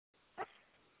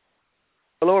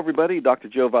Hello, everybody. Dr.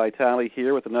 Joe Vitale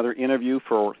here with another interview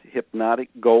for Hypnotic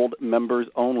Gold members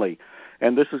only.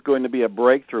 And this is going to be a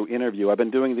breakthrough interview. I've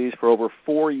been doing these for over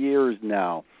 4 years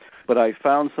now, but I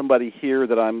found somebody here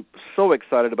that I'm so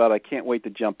excited about. I can't wait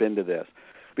to jump into this.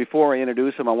 Before I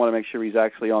introduce him, I want to make sure he's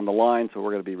actually on the line, so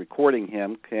we're going to be recording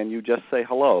him. Can you just say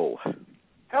hello?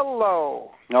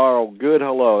 Hello. Oh, good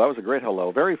hello. That was a great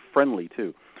hello. Very friendly,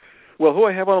 too. Well, who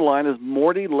I have on the line is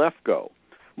Morty Lefko.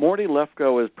 Morty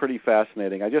Lefko is pretty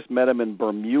fascinating. I just met him in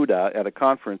Bermuda at a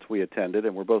conference we attended,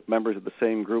 and we're both members of the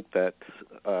same group that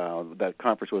that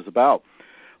conference was about.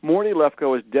 Morty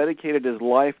Lefko has dedicated his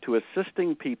life to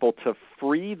assisting people to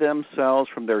free themselves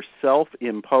from their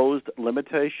self-imposed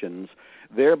limitations,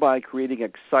 thereby creating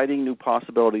exciting new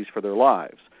possibilities for their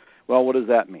lives. Well, what does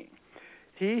that mean?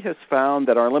 He has found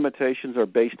that our limitations are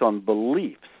based on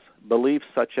beliefs. Beliefs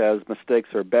such as mistakes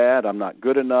are bad, I'm not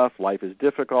good enough, life is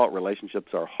difficult,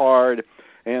 relationships are hard,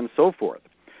 and so forth.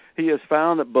 He has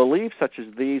found that beliefs such as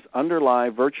these underlie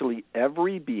virtually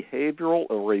every behavioral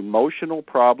or emotional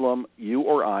problem you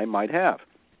or I might have.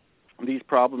 These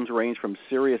problems range from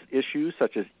serious issues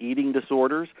such as eating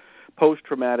disorders,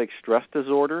 post-traumatic stress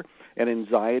disorder, and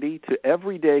anxiety to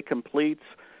everyday complaints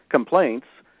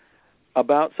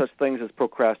about such things as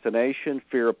procrastination,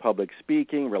 fear of public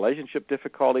speaking, relationship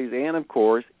difficulties, and, of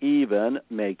course, even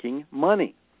making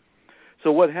money. So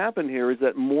what happened here is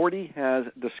that Morty has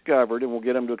discovered, and we'll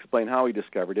get him to explain how he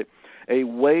discovered it, a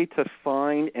way to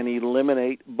find and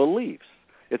eliminate beliefs.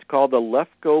 It's called the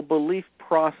Lefko belief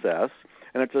process,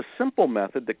 and it's a simple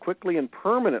method that quickly and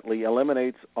permanently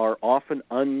eliminates our often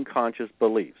unconscious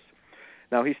beliefs.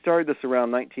 Now, he started this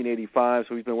around 1985,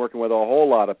 so he's been working with a whole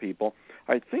lot of people.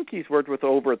 I think he's worked with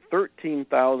over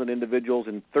 13,000 individuals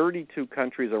in 32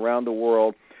 countries around the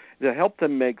world to help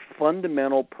them make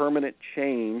fundamental, permanent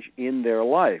change in their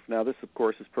life. Now, this, of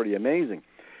course, is pretty amazing.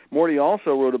 Morty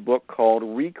also wrote a book called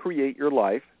Recreate Your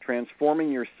Life,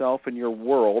 Transforming Yourself and Your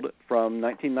World from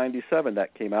 1997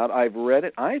 that came out. I've read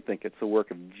it. I think it's a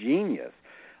work of genius.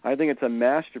 I think it's a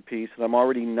masterpiece, and I'm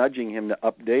already nudging him to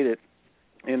update it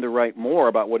and to write more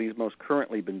about what he's most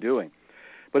currently been doing.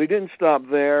 But he didn't stop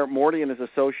there. Morty and his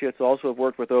associates also have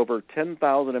worked with over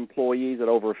 10,000 employees at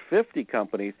over 50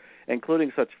 companies,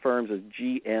 including such firms as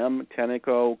GM,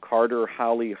 Tenneco, Carter,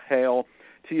 Howley, Hale,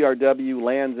 TRW,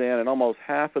 Lands' End, and almost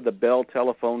half of the Bell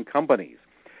Telephone companies.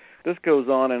 This goes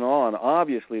on and on.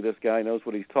 Obviously, this guy knows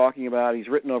what he's talking about. He's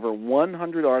written over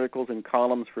 100 articles and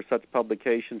columns for such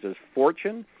publications as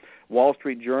Fortune, Wall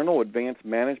Street Journal, Advanced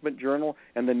Management Journal,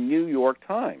 and the New York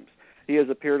Times. He has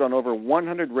appeared on over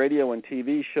 100 radio and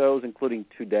TV shows, including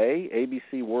Today,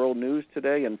 ABC World News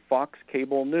Today, and Fox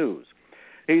Cable News.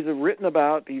 He's been written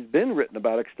about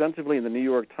extensively in the New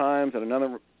York Times and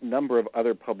another number of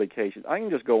other publications. I can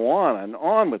just go on and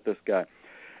on with this guy.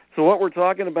 So what we're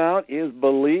talking about is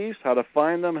beliefs, how to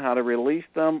find them, how to release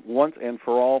them once and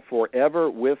for all, forever,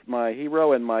 with my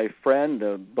hero and my friend,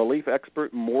 the belief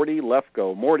expert, Morty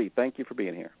Lefko. Morty, thank you for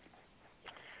being here.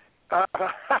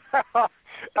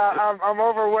 I'm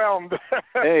overwhelmed.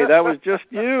 Hey, that was just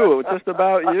you. It was just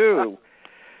about you.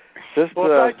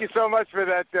 Thank you so much for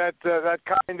that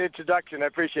kind introduction. I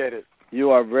appreciate it.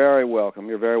 You are very welcome.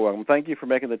 You're very welcome. Thank you for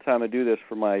making the time to do this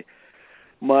for my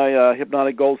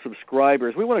Hypnotic Gold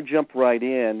subscribers. We want to jump right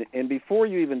in. And before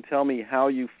you even tell me how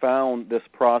you found this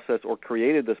process or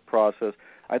created this process,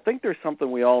 I think there's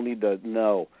something we all need to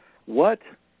know. What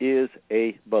is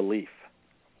a belief?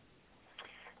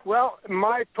 Well,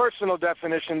 my personal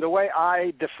definition, the way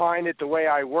I define it, the way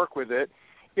I work with it,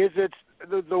 is it's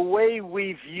the way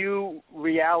we view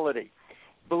reality.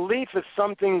 Belief is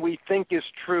something we think is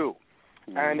true,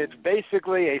 and it's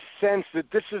basically a sense that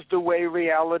this is the way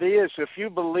reality is. If you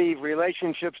believe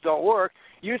relationships don't work,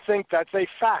 you think that's a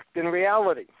fact in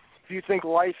reality. If you think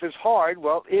life is hard,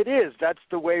 well, it is. That's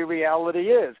the way reality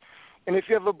is. And if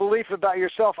you have a belief about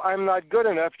yourself, I'm not good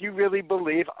enough, you really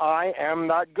believe I am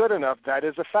not good enough. That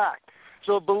is a fact.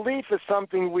 So a belief is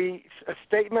something a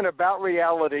statement about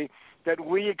reality that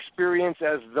we experience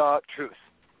as the truth.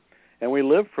 And we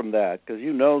live from that, because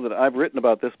you know that I've written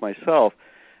about this myself,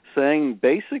 saying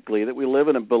basically that we live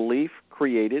in a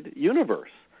belief-created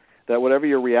universe, that whatever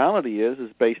your reality is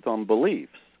based on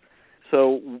beliefs.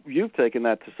 So you've taken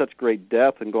that to such great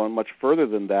depth and gone much further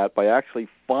than that by actually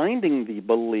finding the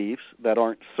beliefs that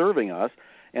aren't serving us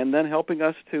and then helping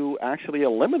us to actually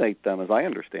eliminate them, as I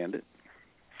understand it.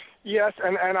 Yes,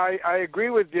 and I agree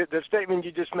with the statement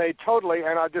you just made totally,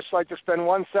 and I'd just like to spend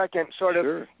 1 second sort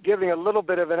of giving a little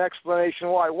bit of an explanation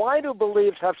why. Why do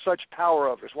beliefs have such power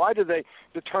over us? Why do they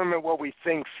determine what we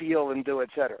think, feel, and do, et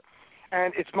cetera?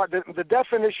 And it's the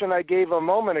definition I gave a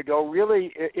moment ago,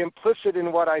 really implicit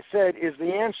in what I said, is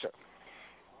the answer.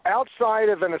 Outside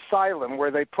of an asylum where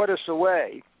they put us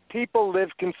away, people live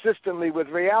consistently with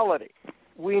reality.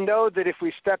 We know that if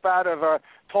we step out of a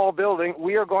tall building,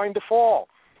 we are going to fall.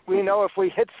 We know if we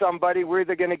hit somebody, we're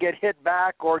either going to get hit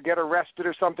back or get arrested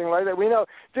or something like that. We know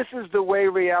this is the way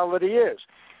reality is.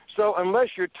 So unless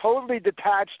you're totally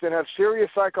detached and have serious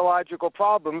psychological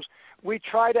problems, we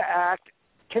try to act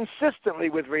consistently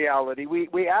with reality.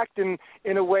 We act in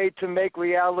a way to make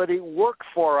reality work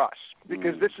for us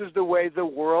because this is the way the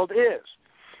world is.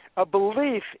 A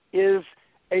belief is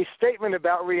a statement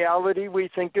about reality we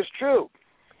think is true.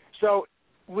 So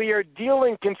we are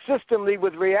dealing consistently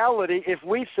with reality. If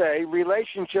we say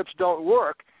relationships don't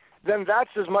work, then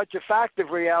that's as much a fact of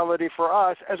reality for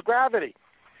us as gravity.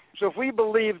 So if we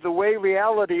believe the way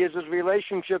reality is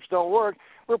relationships don't work,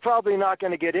 we're probably not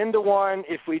going to get into one.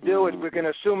 If we do it, we're going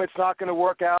to assume it's not going to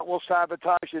work out. We'll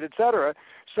sabotage it, etc.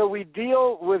 So we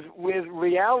deal with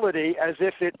reality as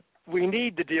if we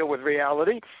need to deal with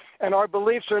reality, and our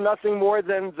beliefs are nothing more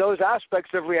than those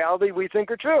aspects of reality we think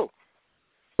are true.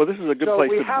 Well, this is a good so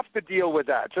place we have to deal with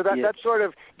that. So that sort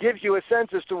of gives you a sense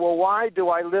as to, well, why do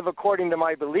I live according to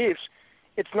my beliefs?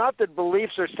 It's not that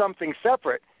beliefs are something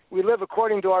separate. We live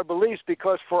according to our beliefs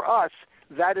because for us,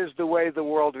 that is the way the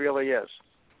world really is.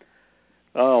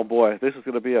 Oh, boy, this is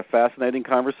going to be a fascinating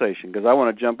conversation because I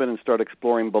want to jump in and start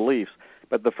exploring beliefs.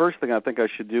 But the first thing I think I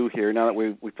should do here, now that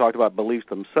we've talked about beliefs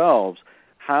themselves,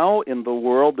 how in the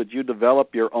world did you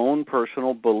develop your own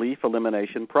personal belief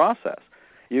elimination process?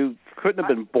 You couldn't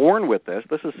have been born with this.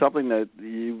 This is something that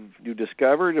you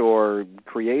discovered or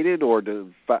created, or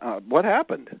what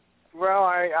happened? Well,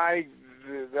 I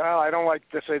don't like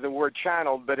to say the word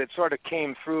channeled, but it sort of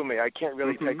came through me. I can't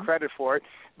really take credit for it.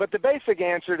 But the basic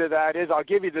answer to that is, I'll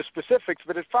give you the specifics,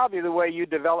 but it's probably the way you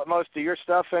develop most of your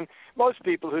stuff, and most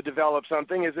people who develop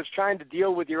something is it's trying to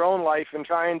deal with your own life and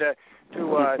trying to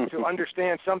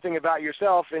understand something about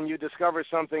yourself, and you discover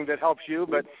something that helps you,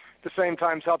 but at the same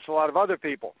time helps a lot of other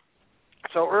people.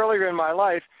 So earlier in my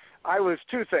life, I was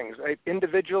two things,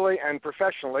 individually and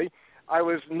professionally. I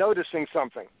was noticing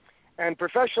something. And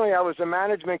professionally, I was a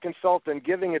management consultant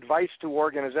giving advice to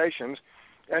organizations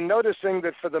and noticing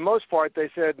that for the most part, they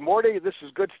said, Morty, this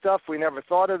is good stuff. We never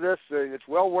thought of this. It's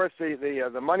well worth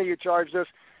the money you charged us.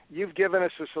 You've given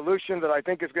us a solution that I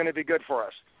think is going to be good for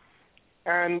us.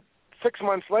 And 6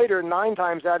 months later, 9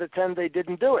 times out of 10, they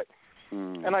didn't do it.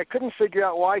 And I couldn't figure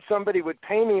out why somebody would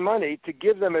pay me money to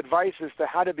give them advice as to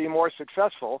how to be more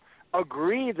successful,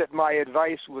 agree that my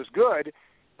advice was good,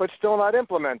 but still not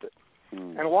implement it.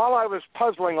 And while I was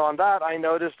puzzling on that, I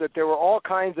noticed that there were all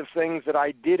kinds of things that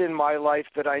I did in my life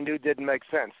that I knew didn't make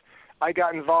sense. I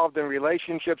got involved in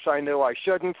relationships I knew I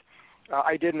shouldn't.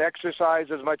 I didn't exercise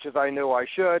as much as I knew I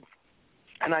should.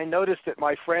 And I noticed that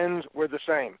my friends were the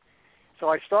same. So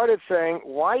I started saying,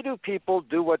 why do people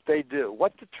do what they do?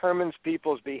 What determines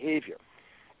people's behavior?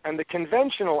 And the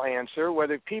conventional answer,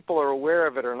 whether people are aware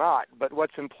of it or not, but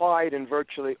what's implied in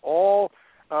virtually all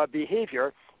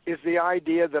behavior, is the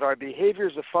idea that our behavior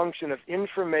is a function of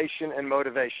information and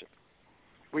motivation.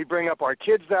 We bring up our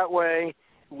kids that way.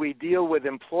 We deal with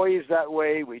employees that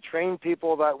way. We train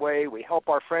people that way. We help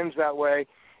our friends that way.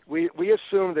 We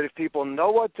assume that if people know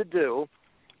what to do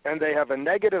and they have a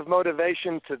negative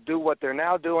motivation to do what they're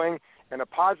now doing and a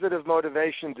positive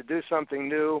motivation to do something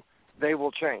new, they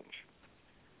will change.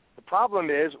 The problem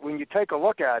is, when you take a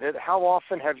look at it, how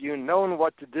often have you known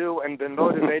what to do and been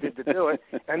motivated to do it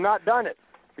and not done it?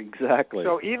 Exactly.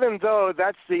 So even though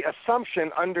that's the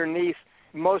assumption underneath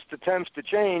most attempts to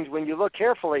change, when you look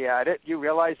carefully at it, you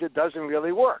realize it doesn't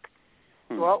really work.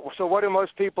 Well, so what do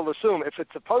most people assume? If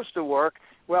it's supposed to work,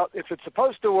 well, if it's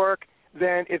supposed to work,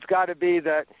 then it's got to be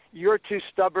that you're too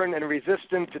stubborn and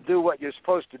resistant to do what you're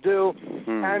supposed to do,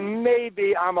 and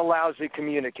maybe I'm a lousy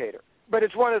communicator. But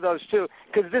it's one of those two,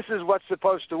 because this is what's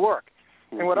supposed to work.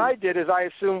 And what I did is I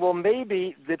assumed, well,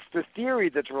 maybe it's the theory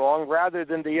that's wrong rather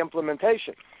than the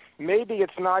implementation. Maybe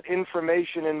it's not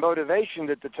information and motivation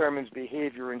that determines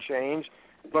behavior and change,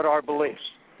 but our beliefs.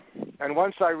 And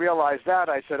once I realized that,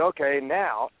 I said, okay,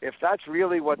 now, if that's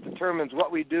really what determines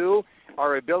what we do,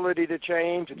 our ability to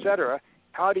change, etc.,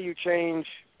 how do you change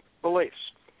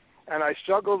beliefs? And I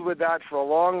struggled with that for a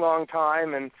long, long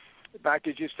time. And back,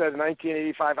 as you said, in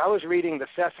 1985, I was reading the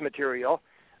Cess material,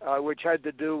 which had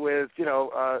to do with,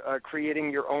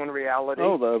 creating your own reality.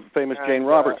 Oh, the famous Jane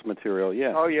Roberts material,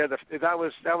 yeah. Oh, yeah, that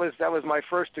was my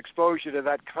first exposure to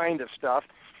that kind of stuff,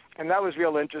 and that was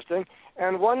real interesting.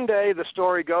 And one day, the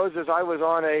story goes, as I was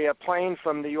on a plane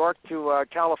from New York to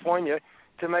California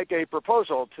to make a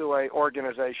proposal to an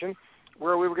organization,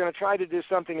 where we were going to try to do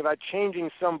something about changing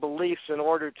some beliefs in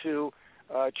order to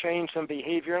change some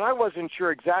behavior. And I wasn't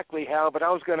sure exactly how, but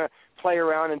I was going to play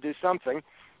around and do something.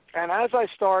 And as I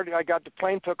started, the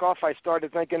plane took off, I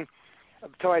started thinking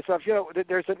to myself,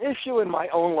 there's an issue in my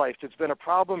own life that's been a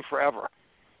problem forever.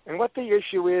 And what the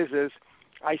issue is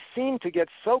I seem to get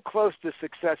so close to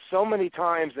success so many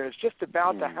times, and it's just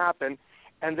about to happen,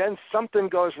 and then something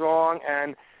goes wrong,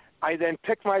 and I then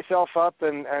pick myself up,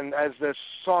 and as the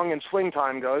song in Swing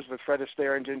Time goes with Fred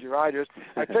Astaire and Ginger Rogers,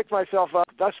 I pick myself up,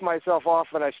 dust myself off,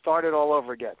 and I start it all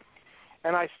over again.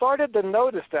 And I started to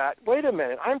notice that, wait a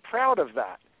minute, I'm proud of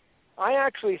that. I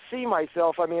actually see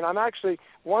myself, I'm actually,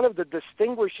 one of the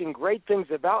distinguishing great things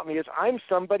about me is I'm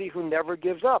somebody who never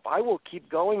gives up. I will keep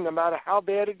going no matter how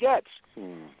bad it gets.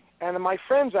 And my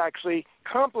friends actually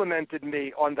complimented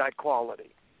me on that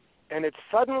quality. And it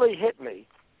suddenly hit me,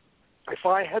 if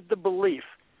I had the belief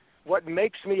what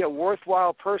makes me a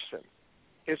worthwhile person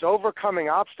is overcoming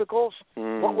obstacles,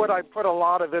 what would I put a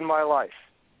lot of in my life?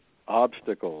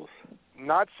 Obstacles.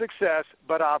 Not success,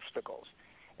 but obstacles.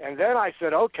 And then I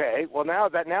said, okay, well,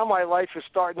 now my life is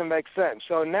starting to make sense.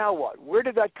 So now what? Where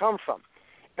did that come from?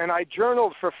 And I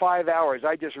journaled for 5 hours.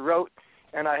 I just wrote,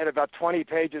 and I had about 20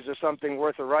 pages or something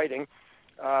worth of writing.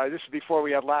 This is before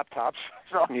we had laptops,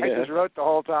 so I just wrote the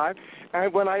whole time.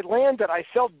 And when I landed, I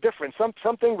felt different.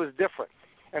 Something was different.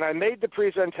 And I made the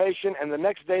presentation, and the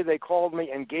next day they called me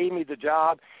and gave me the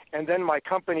job. And then my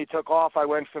company took off. I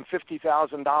went from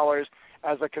 $50,000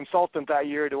 as a consultant that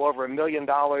year to over $1 million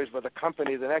with a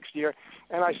company the next year.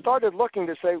 And I started looking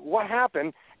to say, what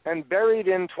happened? And buried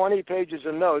in 20 pages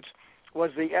of notes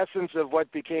was the essence of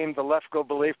what became the Lefko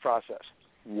belief process.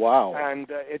 Wow. And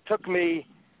it took me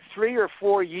 3 or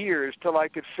 4 years till I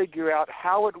could figure out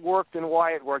how it worked and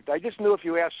why it worked. I just knew if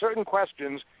you asked certain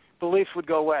questions, beliefs would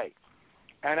go away.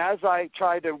 And as I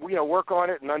tried to work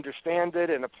on it and understand it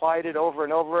and applied it over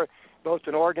and over, both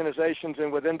in organizations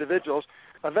and with individuals,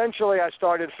 eventually I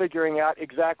started figuring out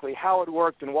exactly how it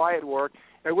worked and why it worked,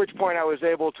 at which point I was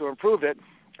able to improve it.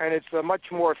 And it's a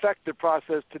much more effective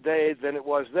process today than it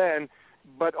was then.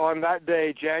 But on that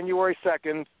day, January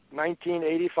 2nd,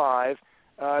 1985,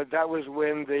 that was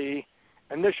when the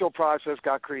initial process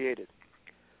got created.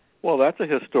 Well, that's a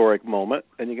historic moment,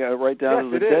 and you got to write down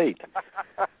the date.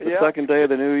 The second day of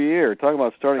the new year. Talk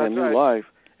about starting a new life.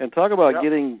 And talk about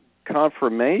getting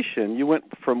confirmation. You went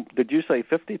from, did you say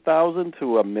 50,000 to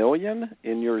 $1 million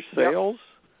in your sales?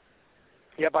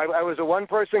 Yep, I was a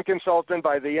one-person consultant.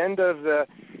 By the end of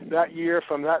that year,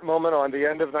 from that moment on, the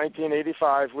end of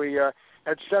 1985, we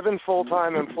had 7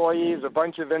 full-time employees, a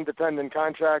bunch of independent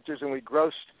contractors, and we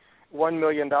grossed $1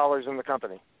 million in the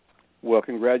company. Well,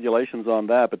 congratulations on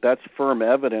that, but that's firm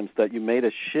evidence that you made a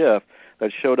shift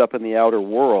that showed up in the outer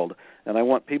world. And I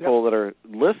want people that are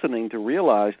listening to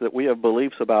realize that we have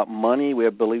beliefs about money, we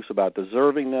have beliefs about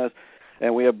deservingness,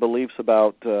 and we have beliefs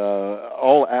about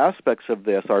all aspects of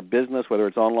this, our business, whether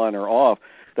it's online or off,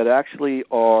 that actually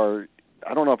are,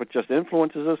 I don't know if it just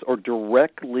influences us or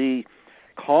directly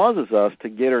causes us to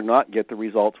get or not get the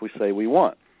results we say we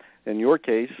want. In your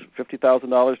case,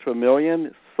 $50,000 to $1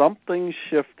 million, something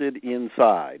shifted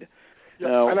inside. Yeah.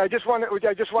 Now, and I just want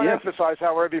to emphasize,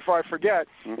 however, before I forget,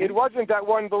 it wasn't that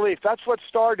one belief. That's what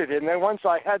started it. And then once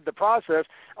I had the process,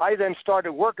 I then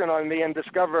started working on me and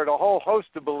discovered a whole host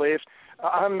of beliefs.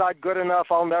 I'm not good enough.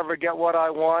 I'll never get what I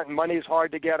want. Money's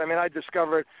hard to get. I mean, I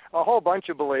discovered a whole bunch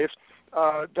of beliefs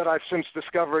that I've since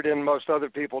discovered in most other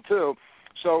people, too.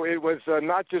 So it was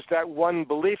not just that one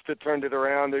belief that turned it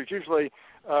around. There's usually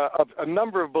a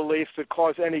number of beliefs that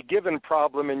cause any given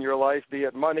problem in your life, be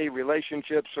it money,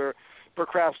 relationships, or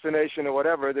procrastination or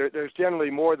whatever. There's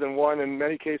generally more than one. In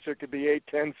many cases, there could be 8,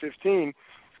 10, 15.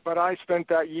 But I spent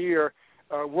that year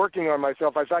working on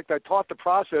myself. In fact, I taught the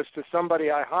process to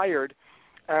somebody I hired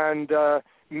and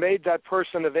made that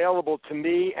person available to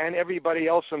me and everybody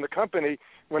else in the company.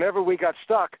 Whenever we got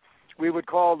stuck, we would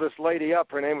call this lady up.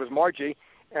 Her name was Margie,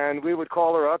 and we would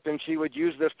call her up, and she would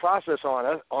use this process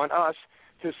on us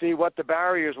to see what the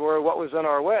barriers were, what was in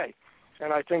our way.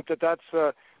 And I think that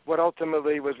that's what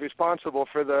ultimately was responsible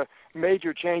for the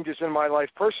major changes in my life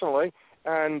personally,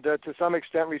 and to some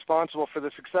extent responsible for the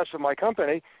success of my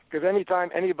company, because anytime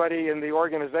anybody in the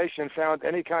organization found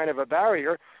any kind of a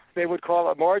barrier, they would call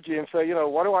up Margie and say,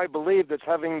 what do I believe that's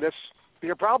having this be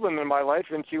a problem in my life,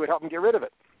 and she would help them get rid of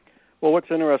it. Well,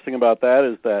 what's interesting about that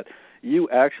is that you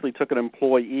actually took an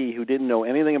employee who didn't know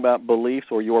anything about beliefs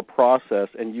or your process,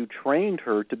 and you trained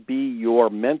her to be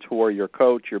your mentor, your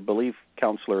coach, your belief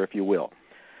counselor, if you will,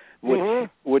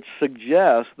 which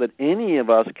suggests that any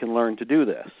of us can learn to do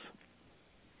this.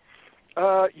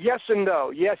 Yes and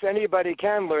no. Yes, anybody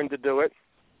can learn to do it.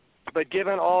 But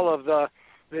given all of the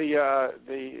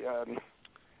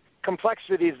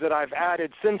complexities that I've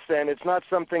added since then, it's not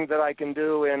something that I can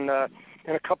do in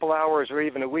a couple hours or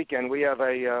even a weekend. We have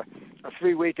a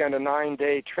 3-weekend, a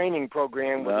 9-day training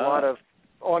program with a lot of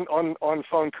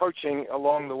on-phone coaching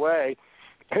along the way.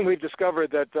 And we've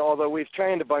discovered that although we've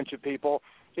trained a bunch of people,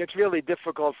 it's really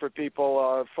difficult for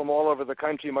people from all over the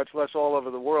country, much less all over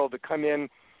the world, to come in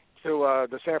to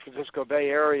the San Francisco Bay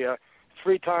Area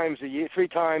 3 times a year, 3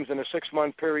 times in a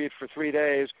 6-month period for 3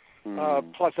 days,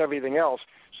 plus everything else.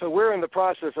 So we're in the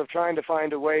process of trying to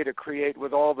find a way to create,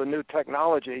 with all the new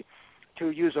technology,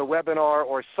 to use a webinar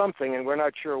or something, and we're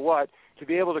not sure what, to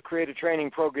be able to create a training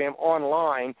program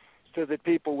online so that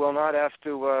people will not have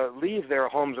to leave their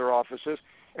homes or offices,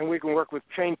 and we can work with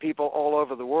trained people all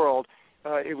over the world.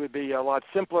 It would be a lot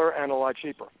simpler and a lot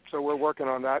cheaper. So we're working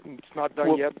on that, and it's not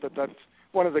done yet, but that's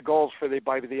one of the goals for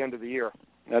by the end of the year.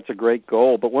 That's a great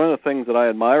goal. But one of the things that I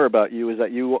admire about you is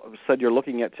that you said you're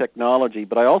looking at technology,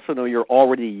 but I also know you're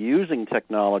already using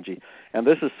technology. And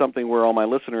this is something where all my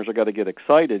listeners are going to get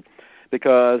excited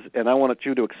because, and I wanted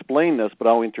you to explain this, but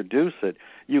I'll introduce it.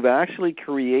 You've actually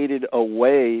created a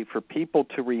way for people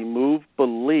to remove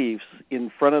beliefs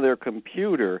in front of their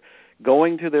computer,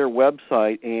 going to their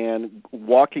website and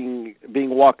being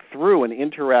walked through an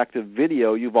interactive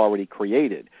video you've already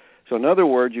created. So in other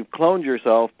words, you've cloned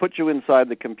yourself, put you inside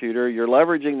the computer, you're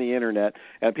leveraging the internet,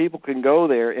 and people can go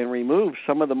there and remove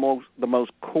some of the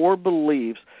most core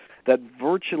beliefs that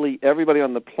virtually everybody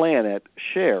on the planet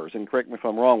shares. And correct me if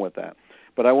I'm wrong with that.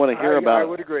 But I want to hear about... I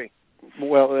would agree.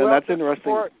 Well, that's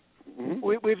interesting.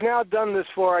 We've now done this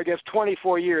for, I guess,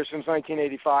 24 years, since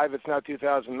 1985. It's now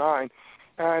 2009.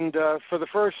 And for the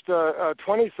first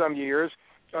 20-some years,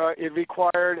 it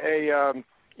required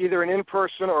either an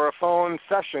in-person or a phone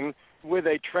session with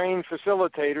a trained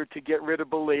facilitator to get rid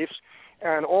of beliefs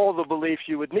and all the beliefs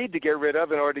you would need to get rid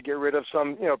of in order to get rid of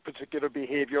some particular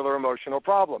behavioral or emotional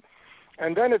problem.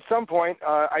 And then at some point,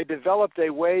 I developed a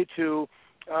way to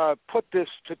put this,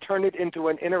 to turn it into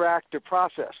an interactive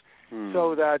process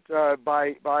so that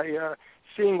by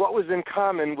seeing what was in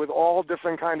common with all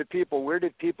different kind of people, where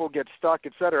did people get stuck,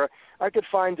 et cetera, I could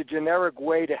find a generic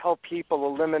way to help people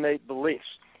eliminate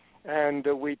beliefs. And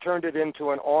we turned it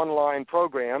into an online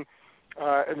program.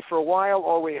 And for a while,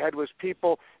 all we had was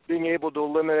people being able to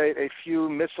eliminate a few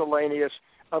miscellaneous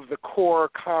of the core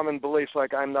common beliefs,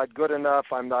 like I'm not good enough,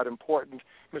 I'm not important,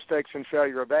 mistakes and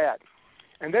failure are bad.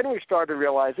 And then we started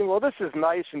realizing, well, this is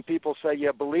nice, and people say,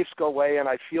 yeah, beliefs go away and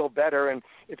I feel better, and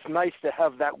it's nice to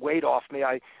have that weight off me.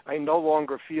 I no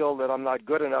longer feel that I'm not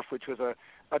good enough, which was a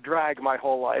drag my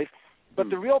whole life. But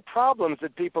the real problems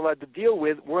that people had to deal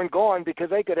with weren't gone because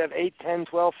they could have 8, 10,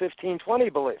 12, 15, 20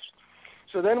 beliefs.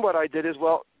 So then what I did is,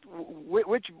 well,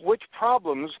 which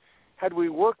problems had we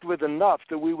worked with enough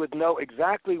that we would know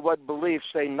exactly what beliefs,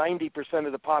 say, 90%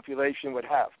 of the population would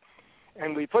have?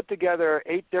 And we put together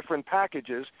 8 different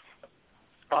packages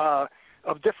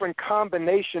of different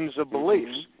combinations of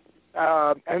beliefs,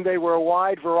 and they were a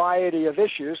wide variety of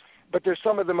issues, but there's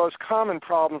some of the most common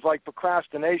problems like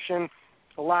procrastination,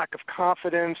 a lack of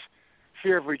confidence,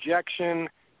 fear of rejection,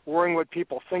 worrying what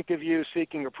people think of you,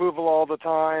 seeking approval all the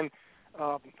time,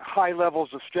 high levels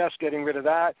of stress, getting rid of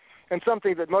that. And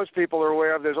something that most people are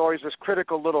aware of, there's always this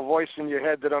critical little voice in your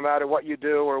head that no matter what you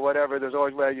do or whatever, there's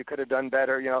always, well, you could have done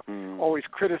better, always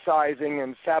criticizing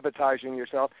and sabotaging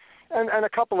yourself, and a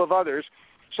couple of others.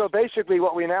 So basically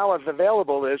what we now have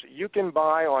available is you can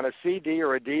buy on a CD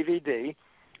or a DVD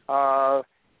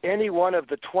any one of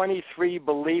the 23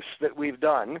 beliefs that we've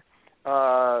done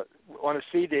on a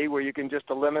CD, where you can just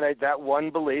eliminate that one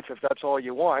belief if that's all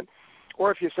you want. Or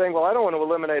if you're saying, well, I don't want to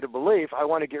eliminate a belief, I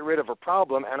want to get rid of a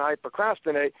problem, and I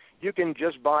procrastinate, you can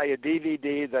just buy a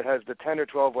DVD that has the 10 or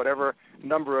 12, whatever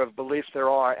number of beliefs there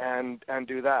are, and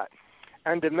do that.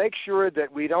 And to make sure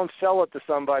that we don't sell it to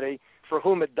somebody for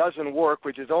whom it doesn't work,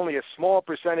 which is only a small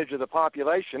percentage of the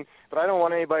population, but I don't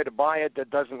want anybody to buy it that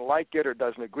doesn't like it or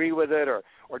doesn't agree with it or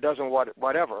doesn't want it,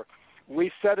 whatever.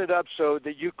 We set it up so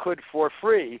that you could, for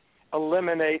free,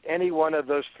 eliminate any one of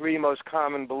those 3 most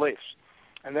common beliefs.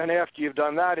 And then after you've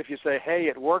done that, if you say, hey,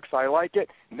 it works, I like it,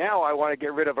 now I want to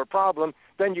get rid of a problem,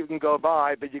 then you can go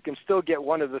buy, but you can still get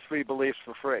one of the 3 beliefs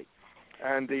for free.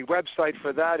 And the website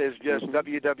for that is just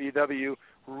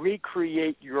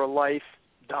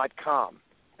www.recreateyourlife.com.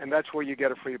 And that's where you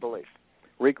get a free belief.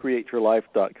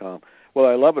 Recreateyourlife.com. Well,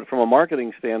 I love it. From a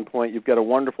marketing standpoint, you've got a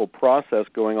wonderful process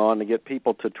going on to get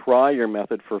people to try your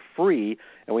method for free,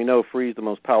 and we know free is the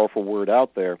most powerful word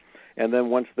out there. And then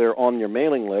once they're on your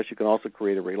mailing list, you can also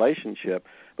create a relationship.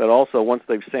 But also once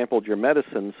they've sampled your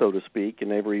medicine, so to speak,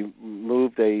 and they've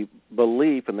removed a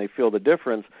belief and they feel the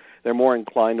difference, they're more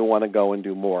inclined to want to go and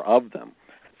do more of them.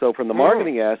 So from the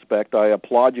marketing aspect, I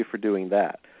applaud you for doing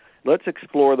that. Let's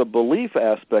explore the belief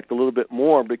aspect a little bit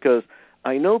more, because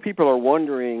I know people are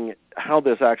wondering how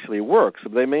this actually works.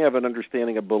 They may have an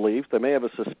understanding of beliefs. They may have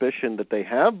a suspicion that they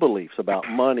have beliefs about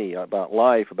money, about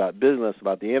life, about business,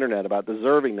 about the internet, about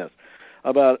deservingness,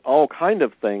 about all kind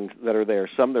of things that are there.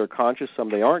 Some they're conscious,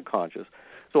 some they aren't conscious.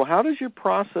 So how does your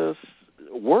process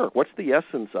work? What's the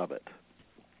essence of it?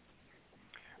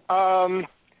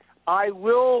 I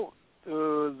will,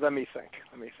 let me think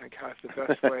how's the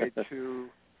best way to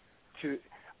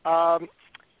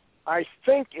I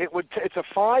think it's a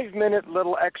 5-minute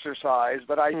little exercise,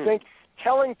 but I think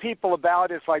telling people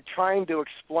about it's like trying to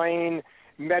explain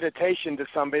meditation to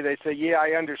somebody. They say, yeah,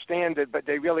 I understand it, but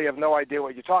they really have no idea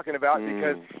what you're talking about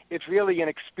because it's really an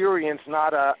experience,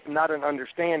 not an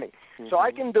understanding. So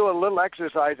I can do a little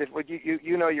exercise. If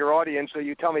you know your audience, so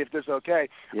you tell me if this is okay.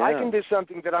 Yeah. I can do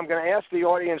something that I'm going to ask the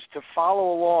audience to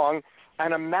follow along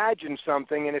and imagine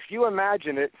something, and if you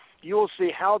imagine it, you will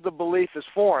see how the belief is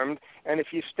formed, and if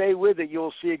you stay with it,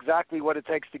 you'll see exactly what it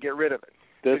takes to get rid of it.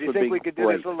 Do you think we could do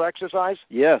this little exercise?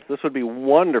 Yes, this would be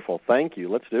wonderful. Thank you.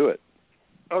 Let's do it.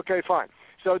 Okay, fine.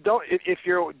 So if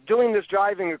you're doing this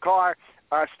driving a car,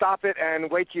 stop it and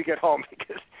wait till you get home,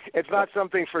 because it's not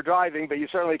something for driving, but you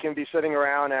certainly can be sitting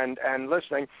around and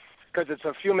listening, because it's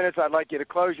a few minutes. I'd like you to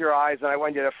close your eyes, and I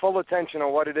want you to have full attention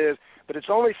on what it is, but it's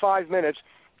only 5 minutes,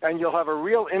 and you'll have a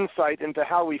real insight into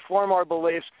how we form our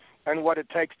beliefs and what it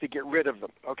takes to get rid of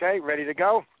them. Okay, ready to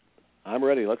go? I'm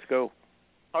ready. Let's go.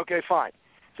 Okay, fine.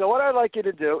 So what I'd like you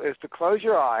to do is to close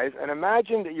your eyes and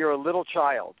imagine that you're a little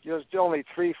child. You're still only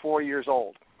 3-4 years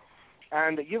old.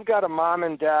 And that you've got a mom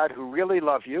and dad who really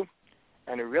love you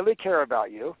and who really care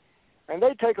about you. And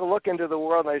they take a look into the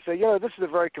world and they say, this is a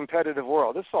very competitive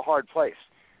world. This is a hard place.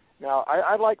 Now,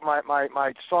 I'd like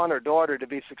my son or daughter to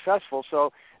be successful,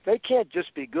 so they can't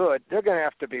just be good. They're going to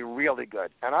have to be really good.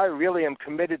 And I really am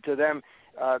committed to them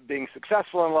being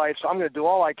successful in life, so I'm going to do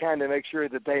all I can to make sure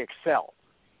that they excel.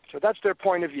 So that's their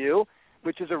point of view,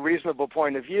 which is a reasonable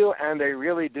point of view, and they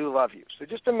really do love you. So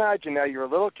just imagine now you're a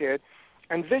little kid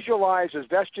and visualize as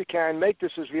best you can, make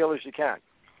this as real as you can.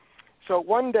 So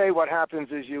one day what happens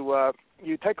is you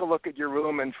take a look at your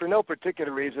room, and for no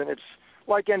particular reason, it's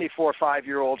like any 4 or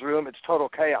 5-year-old's room, it's total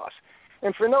chaos.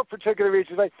 And for no particular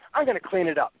reason, like, I'm going to clean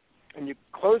it up. And you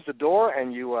close the door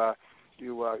and you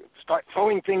start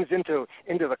throwing things into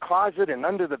the closet and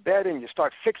under the bed, and you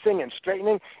start fixing and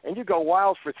straightening, and you go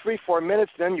wild for 3-4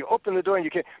 minutes. Then you open the door and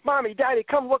you can, Mommy, Daddy,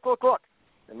 come look.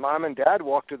 And Mom and Dad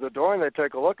walk to the door and they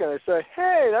take a look and they say,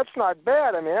 hey, that's not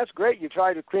bad. I mean, that's great. You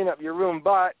tried to clean up your room,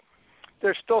 but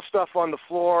there's still stuff on the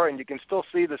floor, and you can still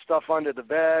see the stuff under the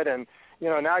bed, and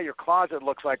now your closet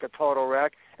looks like a total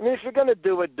wreck. I mean, if you're going to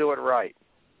do it right.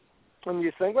 And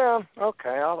you think, well, okay,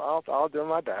 I'll do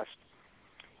my best.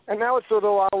 And now it's a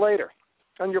little while later,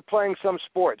 and you're playing some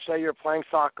sport. Say you're playing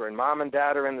soccer, and Mom and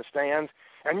Dad are in the stands,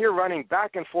 and you're running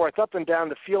back and forth up and down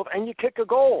the field, and you kick a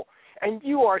goal. And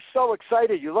you are so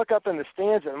excited. You look up in the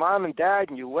stands at Mom and Dad,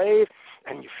 and you wave,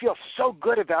 and you feel so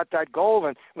good about that goal.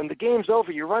 And when the game's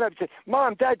over, you run up and say,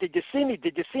 Mom, Dad, did you see me?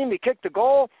 Did you see me kick the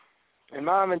goal? And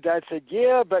Mom and Dad said,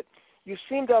 yeah, but you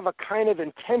seem to have a kind of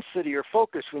intensity or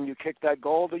focus when you kicked that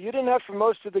goal that you didn't have for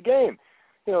most of the game.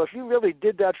 If you really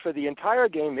did that for the entire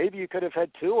game, maybe you could have had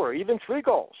 2 or even 3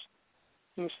 goals.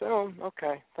 And you say, oh,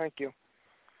 okay, thank you.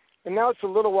 And now it's a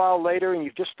little while later, and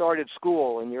you've just started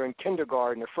school, and you're in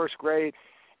kindergarten or first grade,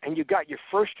 and you got your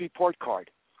first report card.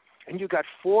 And you got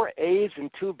 4 A's and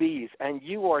 2 B's, and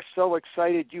you are so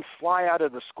excited. You fly out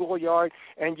of the schoolyard,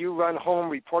 and you run home,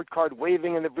 report card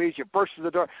waving in the breeze. You burst through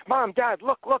the door. Mom, Dad,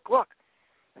 look.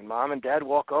 And Mom and Dad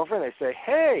walk over, and they say,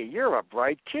 hey, you're a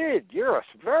bright kid. You're a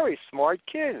very smart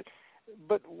kid.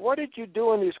 But what did you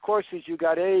do in these courses you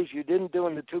got A's you didn't do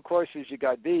in the 2 courses you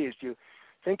got B's? Do you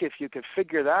think if you could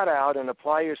figure that out and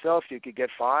apply yourself, you could get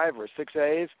 5 or 6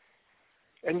 A's?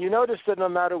 And you notice that no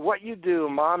matter what you do,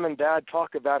 Mom and Dad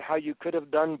talk about how you could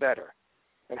have done better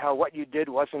and how what you did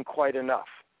wasn't quite enough.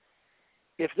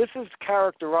 If this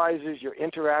characterizes your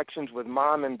interactions with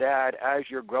Mom and Dad as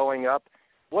you're growing up,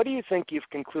 what do you think you've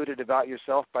concluded about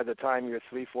yourself by the time you're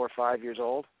 3, 4, 5 years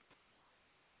old?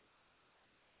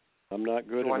 I'm not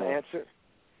good enough. You want to answer?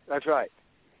 That's right.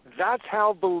 That's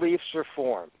how beliefs are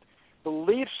formed.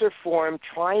 Beliefs are formed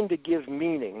trying to give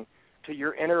meaning to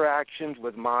your interactions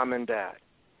with Mom and Dad.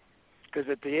 Because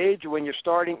at the age when you're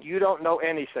starting, you don't know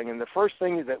anything. And the first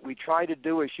thing that we try to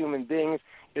do as human beings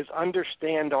is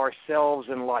understand ourselves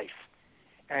in life.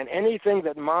 And anything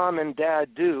that mom and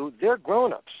dad do, they're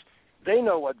grown-ups. They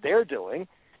know what they're doing.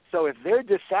 So if they're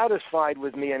dissatisfied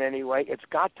with me in any way, it's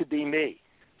got to be me.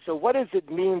 So what does it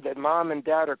mean that mom and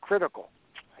dad are critical?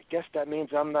 I guess that means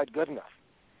I'm not good enough.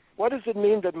 What does it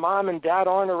mean that mom and dad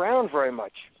aren't around very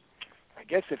much? I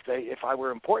guess if I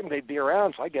were important, they'd be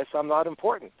around, so I guess I'm not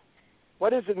important.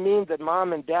 What does it mean that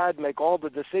mom and dad make all the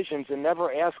decisions and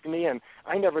never ask me, and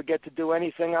I never get to do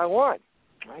anything I want?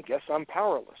 I guess I'm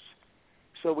powerless.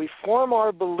 So we form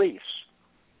our beliefs.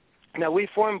 Now, we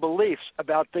form beliefs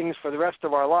about things for the rest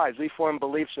of our lives. We form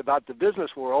beliefs about the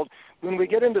business world when we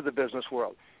get into the business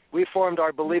world. We formed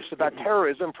our beliefs about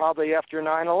terrorism probably after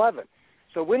 9/11.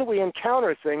 So when we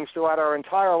encounter things throughout our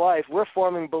entire life, we're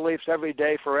forming beliefs every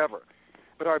day forever.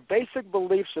 But our basic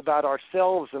beliefs about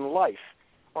ourselves and life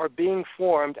are being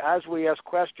formed as we ask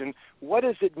questions. What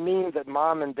does it mean that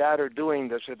mom and dad are doing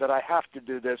this, or that I have to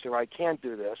do this, or I can't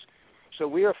do this? So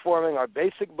we are forming our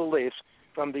basic beliefs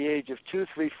from the age of 2,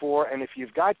 3, 4, and if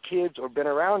you've got kids or been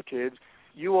around kids,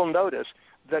 you will notice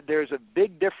that there's a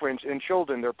big difference in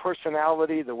children, their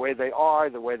personality, the way they are,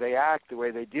 the way they act, the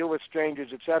way they deal with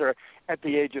strangers, etc., at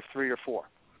the age of 3 or 4.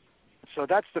 So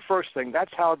that's the first thing.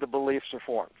 That's how the beliefs are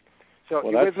formed. So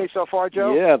you with me so far,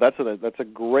 Joe? Yeah, that's a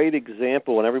great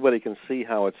example, and everybody can see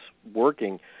how it's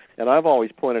working. And I've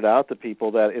always pointed out to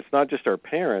people that it's not just our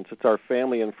parents, it's our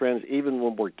family and friends. Even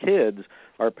when we're kids,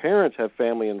 our parents have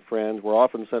family and friends. We're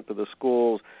often sent to the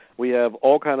schools. We have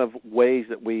all kind of ways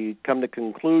that we come to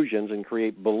conclusions and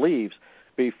create beliefs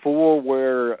before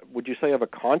we're, would you say, of a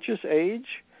conscious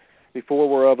age? Before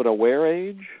we're of an aware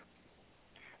age?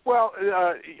 Well,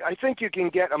 I think you can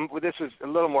get, this is a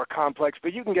little more complex,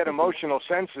 but you can get emotional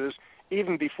senses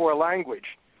even before language.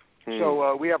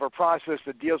 So we have a process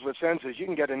that deals with senses. You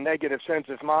can get a negative sense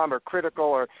if mom are critical,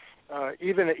 or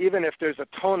even if there's a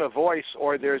tone of voice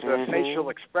or there's a facial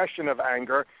expression of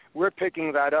anger, we're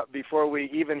picking that up before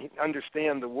we even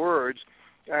understand the words.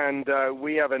 And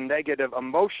we have a negative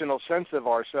emotional sense of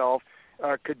ourselves,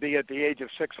 could be at the age of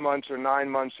 6 months or 9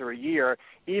 months or a year,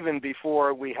 even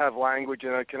before we have language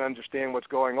and can understand what's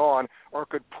going on, or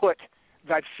could put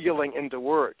that feeling into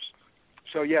words.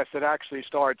 So yes, it actually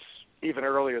starts even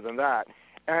earlier than that.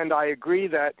 And I agree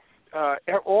that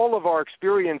all of our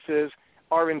experiences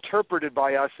are interpreted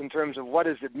by us in terms of what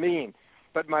does it mean.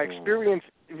 But my experience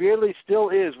really still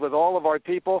is with all of our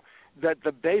people that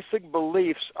the basic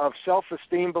beliefs of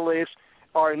self-esteem beliefs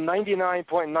are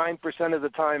 99.9% of the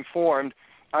time formed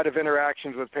out of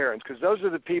interactions with parents, because those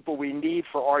are the people we need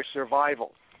for our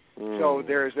survival. So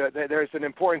there's an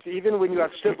importance, even when you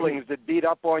have siblings that beat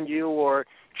up on you or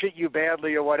treat you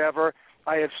badly or whatever.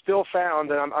 I have still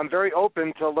found, and I'm very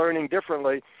open to learning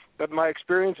differently, but my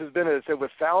experience has been, as I said,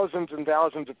 with thousands and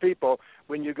thousands of people,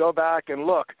 when you go back and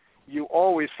look, you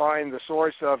always find the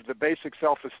source of the basic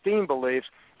self-esteem beliefs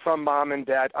from mom and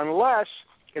dad, unless,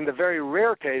 in the very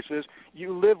rare cases,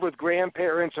 you live with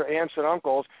grandparents or aunts and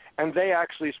uncles, and they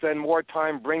actually spend more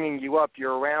time bringing you up.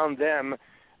 You're around them,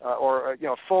 or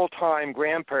full-time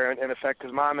grandparent, in effect,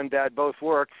 because mom and dad both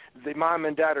work. The mom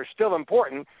and dad are still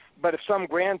important, but if some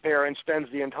grandparent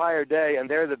spends the entire day and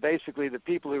they're basically the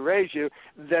people who raise you,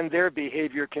 then their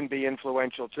behavior can be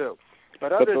influential too.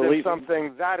 But other than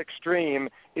something that extreme,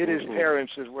 it is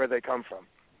parents is where they come from.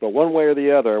 But one way or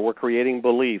the other, we're creating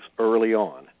beliefs early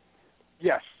on.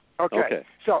 Yes. Okay.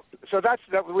 So that's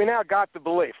that. We now got the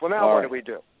belief. Well, now what do we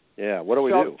do? Yeah, what do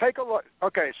we do? So take a look.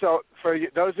 Okay, so for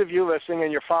those of you listening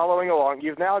and you're following along,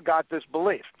 you've now got this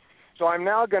belief. So I'm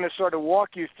now going to sort of walk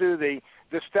you through the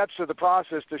steps of the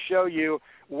process to show you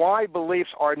why beliefs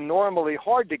are normally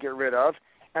hard to get rid of,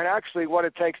 and actually what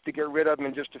it takes to get rid of them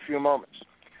in just a few moments.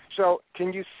 So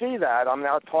can you see that? I'm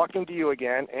now talking to you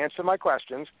again. Answer my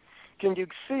questions. Can you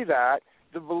see that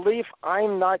the belief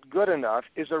I'm not good enough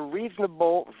is a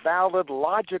reasonable, valid,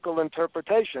 logical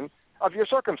interpretation of your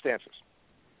circumstances?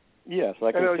 Yes,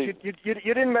 I can see. You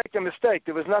didn't make a mistake.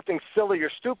 There was nothing silly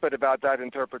or stupid about that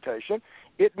interpretation.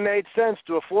 It made sense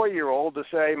to a 4-year-old to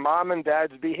say mom and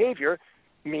dad's behavior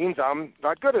means I'm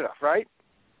not good enough, right?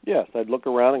 Yes, I'd look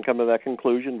around and come to that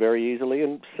conclusion very easily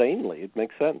and sanely. It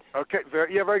makes sense. Okay,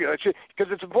 very good.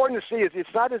 Because it's important to see it's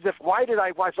not as if, why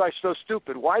was I so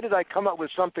stupid? Why did I come up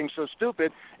with something so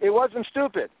stupid? It wasn't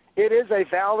stupid. It is a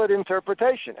valid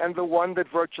interpretation, and the one that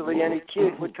virtually any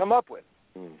kid would come up with.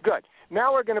 Good.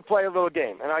 Now we're going to play a little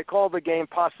game, and I call the game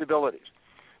possibilities.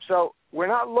 So we're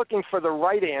not looking for the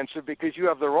right answer because you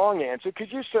have the wrong answer,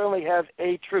 because you certainly have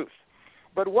a truth.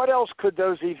 But what else could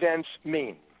those events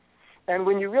mean? And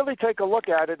when you really take a look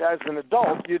at it as an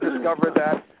adult, you discover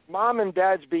that mom and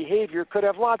dad's behavior could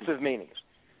have lots of meanings.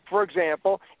 For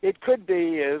example, it could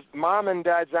be is mom and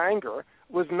dad's anger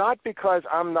was not because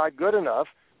I'm not good enough,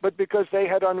 but because they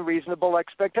had unreasonable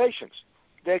expectations.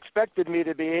 They expected me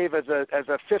to behave as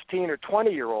a 15 or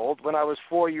 20-year-old when I was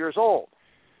 4 years old.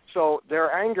 So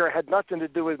their anger had nothing to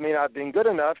do with me not being good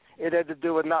enough. It had to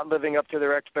do with not living up to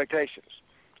their expectations.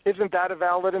 Isn't that a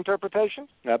valid interpretation?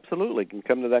 Absolutely. Can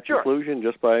come to that Sure. conclusion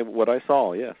just by what I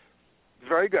saw, yes.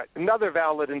 Very good. Another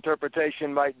valid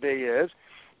interpretation might be is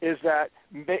that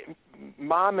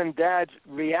mom and dad's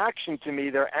reaction to me,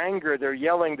 their anger, their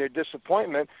yelling, their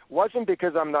disappointment, wasn't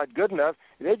because I'm not good enough.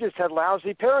 They just had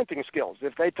lousy parenting skills.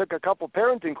 If they took a couple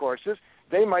parenting courses,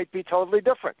 they might be totally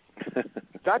different.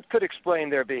 That could explain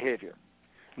their behavior.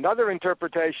 Another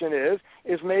interpretation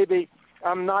is maybe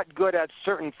I'm not good at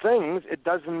certain things. It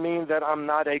doesn't mean that I'm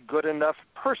not a good enough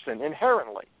person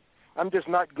inherently. I'm just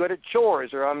not good at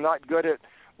chores, or I'm not good at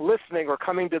listening or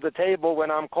coming to the table when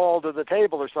I'm called to the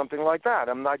table or something like that.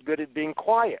 I'm not good at being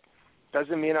quiet.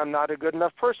 Doesn't mean I'm not a good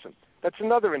enough person. That's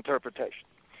another interpretation.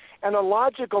 And a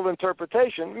logical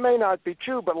interpretation may not be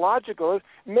true, but logical is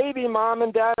maybe mom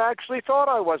and dad actually thought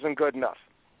I wasn't good enough.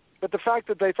 But the fact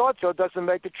that they thought so doesn't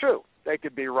make it true. They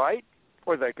could be right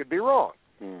or they could be wrong.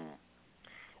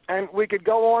 And we could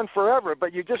go on forever,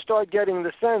 but you just start getting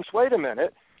the sense, wait a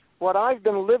minute, what I've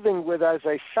been living with as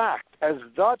a fact, as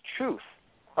the truth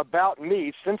about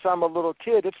me since I'm a little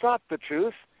kid, it's not the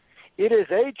truth. It is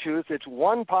a truth. It's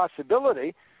one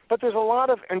possibility, but there's a lot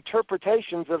of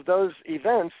interpretations of those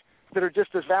events that are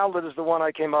just as valid as the one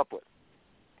I came up with.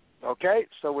 Okay?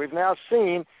 So we've now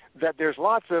seen that there's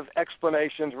lots of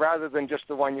explanations rather than just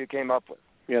the one you came up with.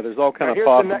 Yeah, there's all kind of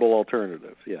possible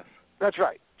alternatives, yes. That's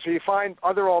right. So you find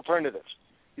other alternatives.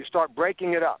 You start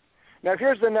breaking it up. Now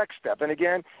here's the next step. And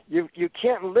again, you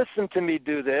can't listen to me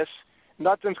do this.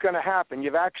 Nothing's going to happen.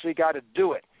 You've actually got to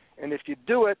do it. And if you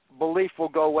do it, belief will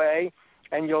go away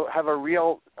and you'll have a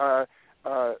real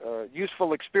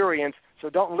useful experience. So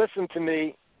don't listen to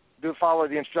me. Follow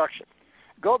the instruction.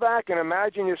 Go back and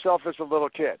imagine yourself as a little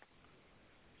kid.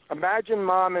 Imagine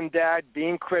mom and dad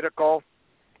being critical,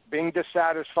 being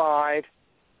dissatisfied,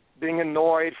 being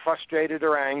annoyed, frustrated,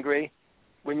 or angry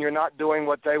when you're not doing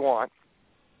what they want.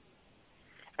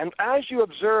 And as you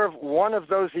observe one of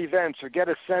those events or get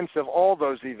a sense of all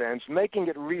those events, making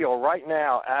it real right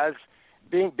now as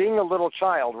being a little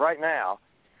child right now,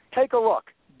 take a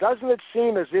look. Doesn't it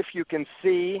seem as if you can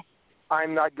see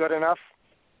I'm not good enough?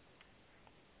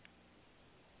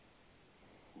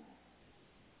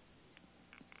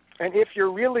 And if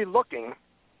you're really looking,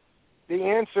 the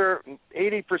answer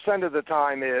 80% of the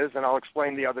time is, and I'll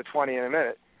explain the other 20 in a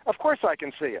minute, of course I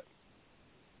can see it.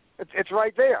 It's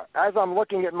right there. As I'm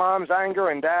looking at mom's anger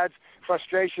and dad's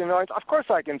frustration, of course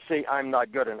I can see I'm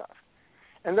not good enough.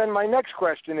 And then my next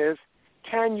question is,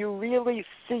 can you really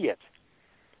see it?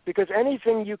 Because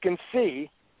anything you can see,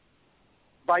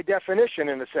 by definition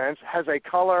in a sense, has a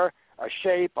color, a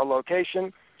shape, a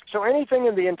location. So anything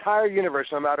in the entire universe,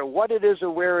 no matter what it is or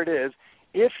where it is,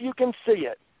 if you can see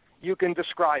it, you can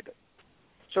describe it.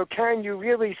 So can you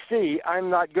really see I'm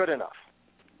not good enough?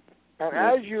 And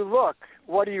as you look,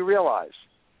 what do you realize?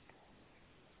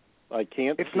 I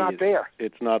can't see it. It's not there.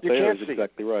 It's not there. That's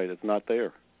exactly right. It's not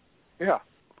there. Yeah.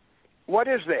 What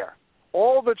is there?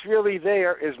 All that's really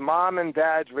there is mom and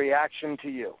dad's reaction to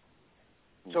you.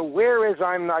 So where is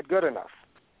I'm not good enough?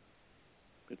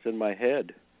 It's in my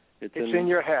head. It's in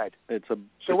your head.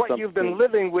 So what you've been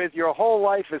living with your whole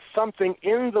life is something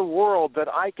in the world that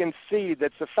I can see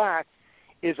that's a fact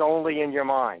is only in your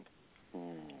mind.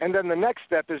 And then the next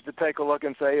step is to take a look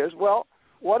and say well,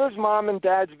 what does mom and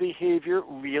dad's behavior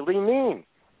really mean?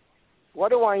 What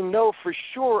do I know for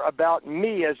sure about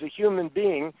me as a human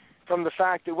being from the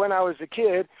fact that when I was a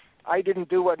kid, I didn't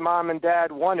do what mom and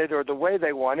dad wanted or the way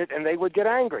they wanted, and they would get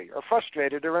angry or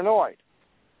frustrated or annoyed.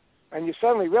 And you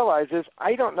suddenly realize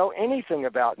I don't know anything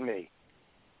about me,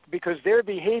 because their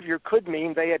behavior could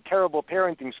mean they had terrible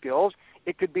parenting skills.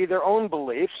 It could be their own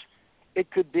beliefs.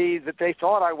 It could be that they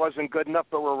thought I wasn't good enough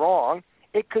but were wrong.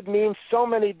 It could mean so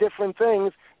many different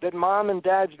things that mom and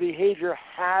dad's behavior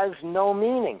has no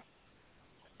meaning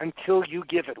until you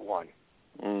give it one.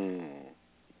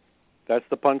 That's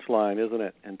the punchline, isn't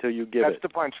it? Until you give it. That's the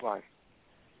punchline.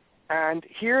 And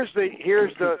here's the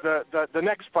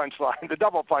next punchline, the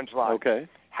double punchline. Okay.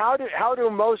 How do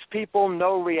most people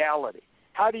know reality?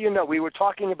 How do you know? We were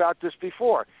talking about this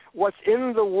before. What's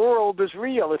in the world is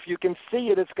real. If you can see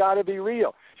it, it's got to be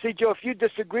real. See, Joe, if you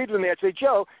disagreed with me, I'd say,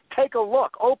 Joe, take a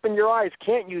look. Open your eyes.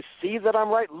 Can't you see that I'm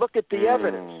right? Look at the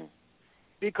evidence.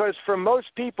 Because for most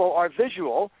people, our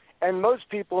visual and most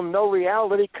people know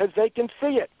reality because they can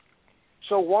see it.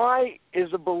 So why is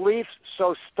a belief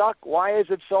so stuck? Why is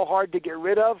it so hard to get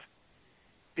rid of?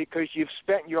 Because you've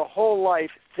spent your whole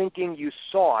life thinking you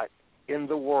saw it in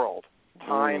the world,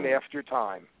 time after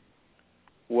time.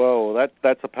 Whoa,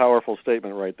 that's a powerful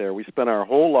statement right there. We spent our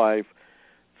whole life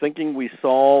thinking we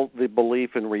saw the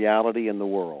belief in reality in the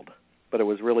world, but it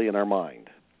was really in our mind.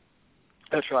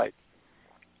 That's right.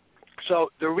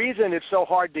 So the reason it's so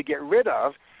hard to get rid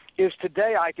of is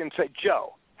today I can say,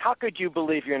 Joe, how could you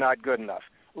believe you're not good enough?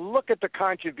 Look at the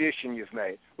contribution you've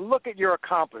made. Look at your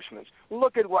accomplishments.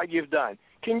 Look at what you've done.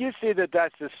 Can you see that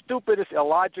that's the stupidest,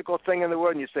 illogical thing in the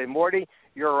world? And you say, Morty,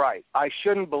 you're right. I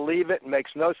shouldn't believe it. It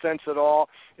makes no sense at all.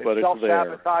 It's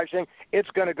self-sabotaging. It's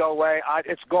going to go away.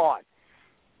 It's gone.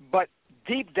 But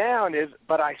deep down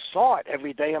but I saw it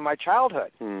every day in my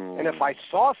childhood. And if I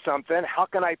saw something, how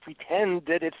can I pretend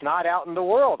that it's not out in the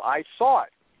world? I saw it.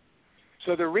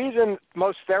 So the reason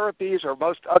most therapies or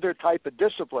most other type of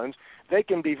disciplines, they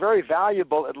can be very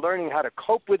valuable at learning how to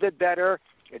cope with it better,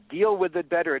 deal with it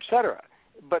better, etc.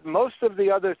 But most of the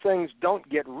other things don't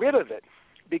get rid of it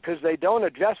because they don't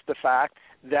address the fact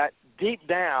that deep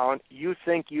down you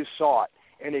think you saw it.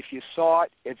 And if you saw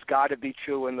it, it's got to be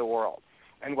true in the world.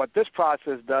 And what this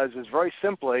process does is very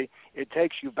simply, it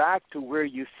takes you back to where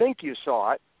you think you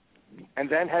saw it, and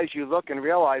then as you look and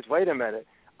realize, wait a minute,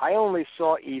 I only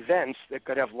saw events that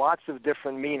could have lots of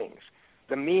different meanings.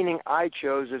 The meaning I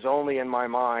chose is only in my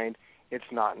mind. It's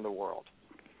not in the world.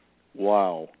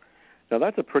 Wow. Now,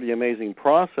 that's a pretty amazing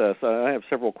process. I have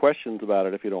several questions about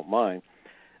it, if you don't mind.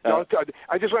 No,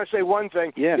 I just want to say one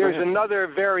thing. Yeah, there's another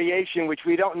variation which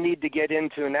we don't need to get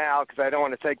into now because I don't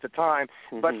want to take the time.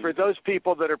 But for those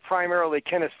people that are primarily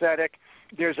kinesthetic,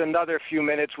 there's another few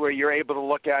minutes where you're able to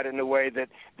look at it in a way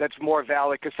that's more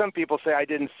valid. Because some people say, I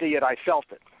didn't see it, I felt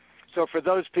it. So for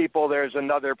those people, there's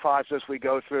another process we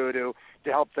go through to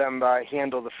help them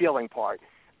handle the feeling part.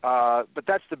 But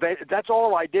that's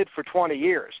all I did for 20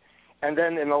 years. And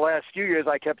then in the last few years,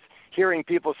 I kept hearing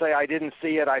people say, I didn't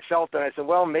see it, I felt it. And I said,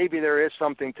 well, maybe there is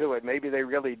something to it. Maybe they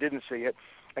really didn't see it,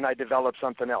 and I developed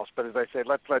something else. But as I said,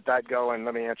 let's let that go, and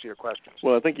let me answer your questions.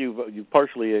 Well, I think you've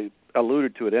partially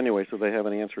alluded to it anyway, so they have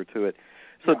an answer to it.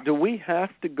 So do we have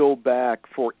to go back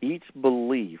for each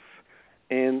belief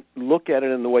and look at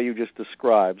it in the way you just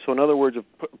described? So in other words, if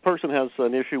a person has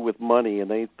an issue with money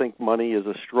and they think money is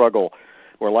a struggle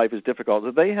or life is difficult,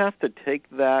 do they have to take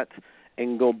that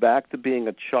and go back to being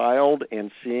a child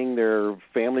and seeing their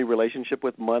family relationship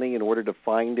with money in order to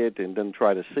find it and then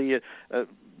try to see it?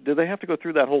 Do they have to go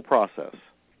through that whole process?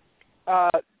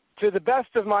 To the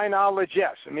best of my knowledge,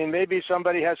 yes. I mean, maybe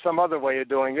somebody has some other way of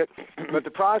doing it, but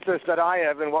the process that I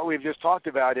have and what we've just talked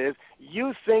about is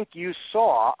you think you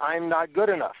saw I'm not good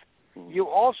enough. You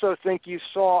also think you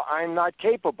saw I'm not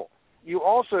capable. You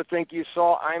also think you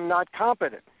saw I'm not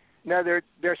competent. Now,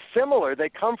 they're similar. They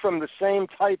come from the same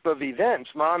type of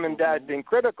events, mom and dad being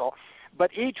critical,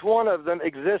 but each one of them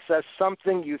exists as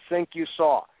something you think you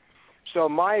saw. So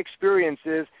my experience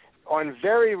is on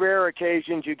very rare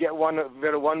occasions you get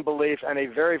one belief and a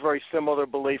very, very similar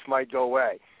belief might go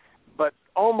away. But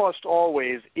almost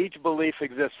always each belief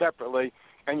exists separately,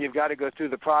 and you've got to go through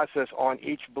the process on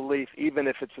each belief, even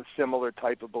if it's a similar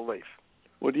type of belief.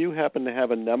 Well, do you happen to have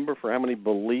a number for how many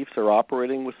beliefs are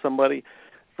operating with somebody?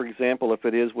 For example, if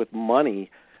it is with money,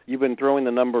 you've been throwing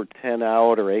the number 10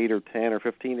 out or 8 or 10 or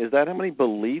 15. Is that how many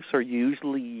beliefs are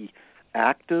usually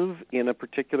active in a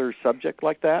particular subject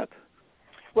like that?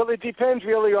 Well, it depends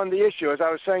really on the issue. As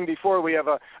I was saying before, we have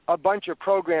a bunch of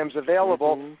programs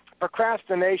available.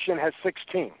 Procrastination has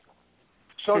 16.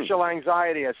 Social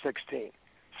anxiety has 16.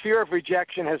 Fear of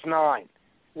rejection has 9.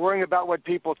 Worrying about what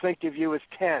people think of you is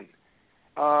 10.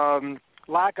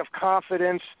 Lack of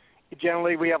confidence,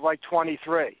 generally we have like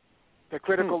 23. The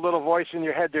critical little voice in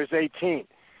your head, there's 18.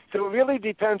 So it really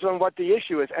depends on what the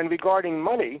issue is. And regarding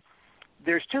money,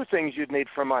 there's two things you'd need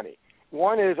for money.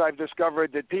 One is I've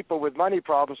discovered that people with money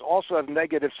problems also have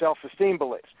negative self-esteem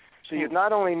beliefs. So you'd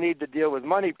not only need to deal with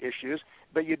money issues,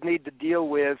 but you'd need to deal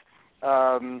with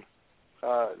some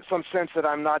sense that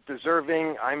I'm not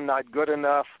deserving, I'm not good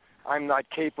enough, I'm not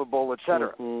capable,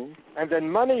 etc. And then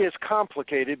money is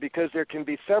complicated because there can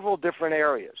be several different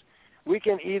areas. We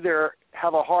can either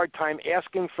have a hard time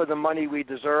asking for the money we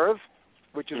deserve,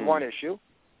 which is one issue.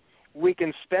 We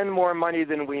can spend more money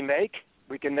than we make.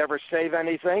 We can never save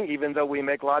anything, even though we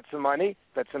make lots of money.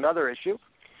 That's another issue.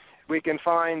 We can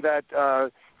find that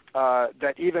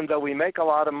that even though we make a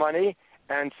lot of money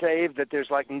and save, that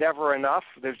there's like never enough.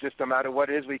 There's just no matter what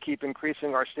it is, we keep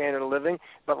increasing our standard of living,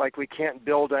 but like we can't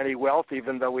build any wealth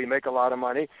even though we make a lot of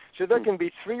money. So there can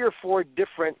be 3 or 4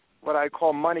 different what I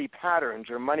call money patterns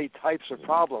or money types of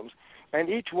problems, and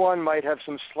each one might have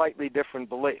some slightly different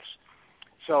beliefs.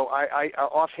 So I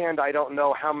offhand, I don't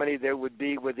know how many there would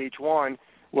be with each one,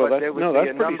 but there would be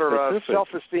a number of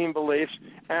self-esteem beliefs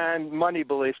and money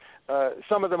beliefs.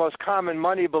 Some of the most common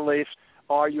money beliefs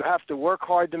are you have to work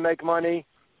hard to make money,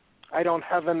 I don't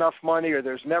have enough money, or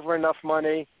there's never enough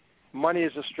money, money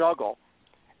is a struggle.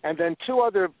 And then two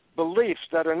other beliefs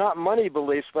that are not money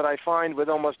beliefs, but I find with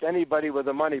almost anybody with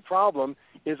a money problem,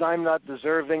 is I'm not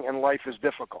deserving and life is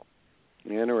difficult.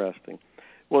 Interesting.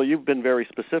 Well, you've been very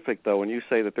specific, though, when you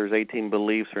say that there's 18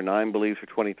 beliefs or 9 beliefs or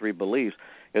 23 beliefs.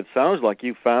 It sounds like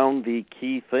you found the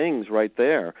key things right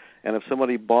there. And if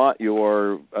somebody bought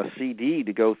a CD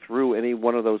to go through any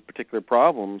one of those particular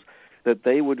problems, that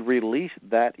they would release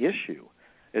that issue.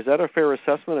 Is that a fair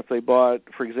assessment if they bought,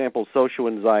 for example, social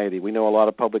anxiety? We know a lot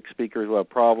of public speakers who have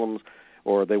problems,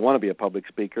 or they want to be a public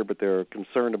speaker, but they're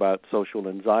concerned about social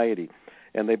anxiety,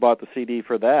 and they bought the CD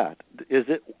for that. Is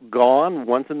it gone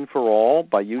once and for all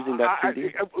by using that CD?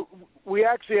 We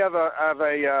actually have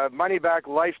a money-back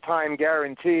lifetime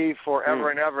guarantee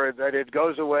forever and ever that it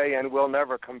goes away and will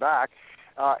never come back.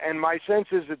 And my sense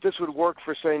is that this would work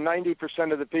for, say,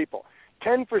 90% of the people.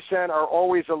 10% are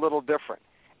always a little different,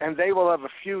 and they will have a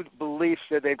few beliefs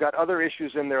that they've got other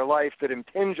issues in their life that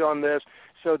impinge on this,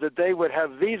 so that they would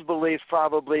have these beliefs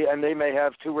probably, and they may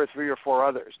have 2 or 3 or 4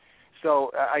 others.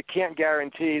 So I can't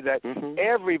guarantee that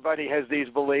everybody has these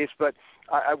beliefs, but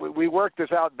we worked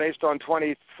this out based on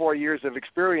 24 years of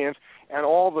experience, and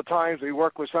all the times we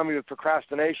worked with somebody with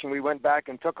procrastination, we went back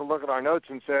and took a look at our notes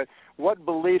and said, what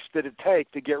beliefs did it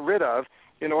take to get rid of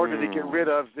in order to get rid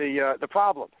of the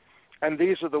problem? And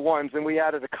these are the ones, and we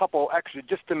added a couple extra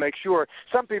just to make sure.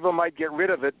 Some people might get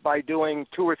rid of it by doing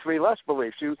 2 or 3 less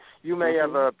beliefs. You may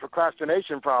have a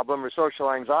procrastination problem or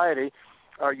social anxiety,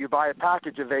 or you buy a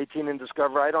package of 18 and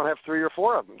discover I don't have 3 or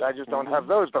 4 of them. I just don't have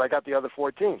those, but I got the other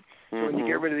 14. So when you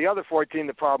get rid of the other 14,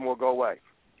 the problem will go away.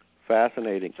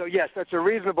 Fascinating. So yes, that's a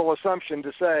reasonable assumption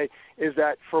to say is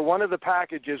that for one of the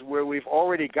packages where we've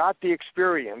already got the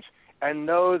experience and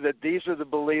know that these are the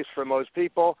beliefs for most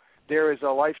people, there is a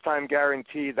lifetime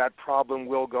guarantee that problem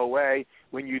will go away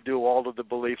when you do all of the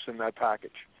beliefs in that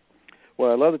package.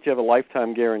 Well, I love that you have a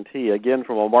lifetime guarantee. Again,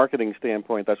 from a marketing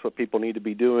standpoint, that's what people need to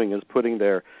be doing, is putting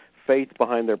their faith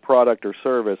behind their product or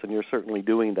service, and you're certainly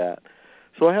doing that.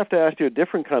 So I have to ask you a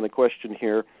different kind of question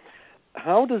here.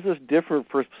 How does this differ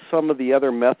for some of the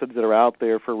other methods that are out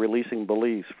there for releasing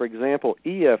beliefs? For example,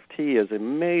 EFT is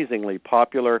amazingly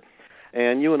popular,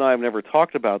 and you and I have never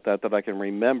talked about that I can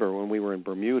remember when we were in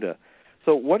Bermuda.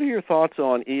 So what are your thoughts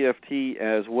on EFT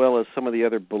as well as some of the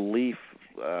other belief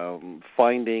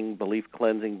finding, belief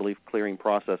cleansing, belief clearing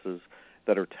processes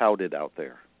that are touted out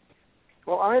there?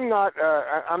 Well, I'm not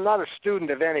a student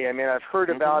of any. I mean, I've heard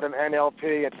about them,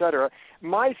 NLP, et cetera.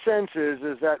 My sense is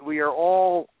that we are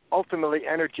all ultimately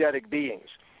energetic beings,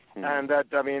 and that,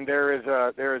 I mean, there is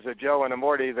a Joe and a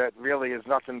Morty that really is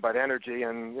nothing but energy,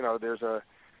 and there's a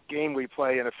game we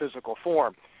play in a physical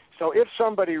form. So if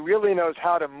somebody really knows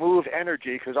how to move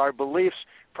energy, because our beliefs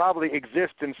probably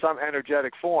exist in some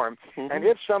energetic form, and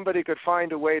if somebody could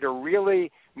find a way to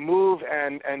really move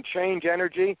and change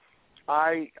energy,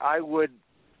 I would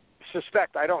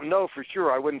suspect, I don't know for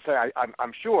sure, I wouldn't say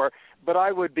I'm sure, but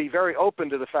I would be very open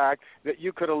to the fact that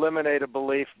you could eliminate a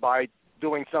belief by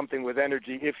doing something with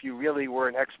energy if you really were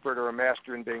an expert or a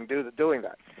master in doing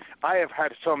that. I have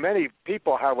had so many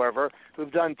people, however,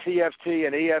 who've done TFT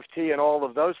and EFT and all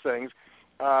of those things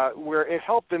where it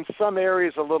helped in some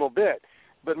areas a little bit,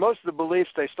 but most of the beliefs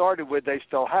they started with they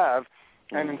still have,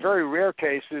 and in very rare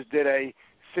cases did a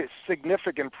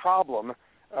significant problem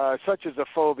such as a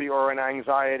phobia or an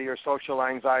anxiety or social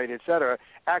anxiety, et cetera,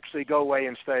 actually go away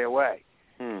and stay away.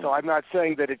 So I'm not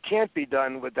saying that it can't be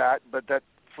done with that, but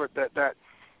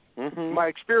my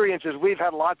experience is we've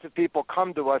had lots of people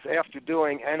come to us after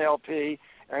doing NLP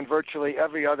and virtually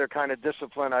every other kind of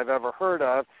discipline I've ever heard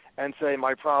of and say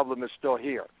my problem is still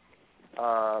here.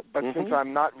 But since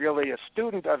I'm not really a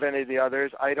student of any of the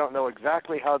others, I don't know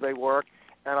exactly how they work,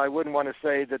 and I wouldn't want to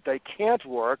say that they can't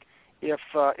work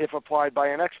if applied by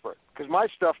an expert, because my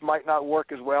stuff might not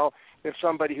work as well if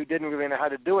somebody who didn't really know how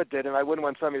to do it did, and I wouldn't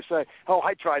want somebody to say, "Oh,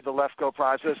 I tried the Left Go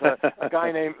process. A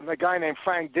guy named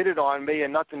Frank did it on me,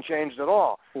 and nothing changed at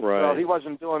all." Right. Well, he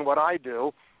wasn't doing what I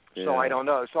do, so I don't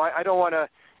know. So I don't want to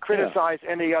criticize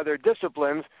any other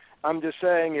disciplines. I'm just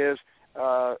saying is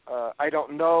I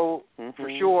don't know for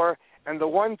sure. And the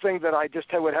one thing that I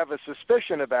just would have a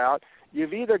suspicion about,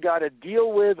 you've either got to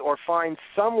deal with or find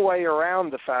some way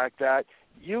around the fact that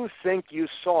you think you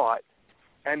saw it,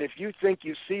 And if you think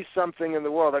you see something in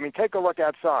the world, I mean, take a look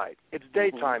outside. It's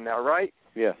daytime now, right?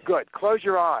 Yes. Good. Close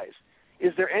your eyes.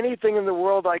 Is there anything in the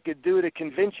world I could do to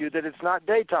convince you that it's not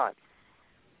daytime?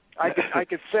 I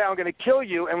could say I'm going to kill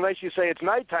you unless you say it's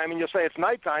nighttime, and you'll say it's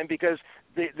nighttime because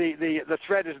the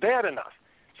threat is bad enough.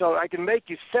 So I can make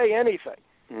you say anything.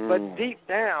 But deep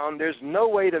down, there's no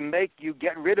way to make you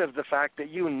get rid of the fact that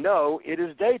you know it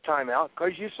is daytime out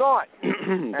because you saw it.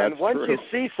 And once true. you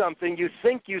see something, you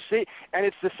think you see, and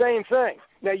it's the same thing.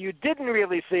 Now, you didn't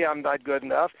really see I'm not good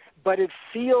enough, but it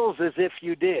feels as if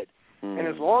you did. And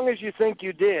as long as you think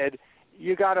you did,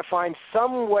 you got to find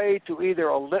some way to either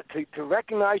to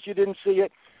recognize you didn't see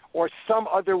it or some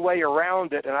other way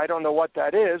around it, and I don't know what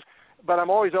that is, but I'm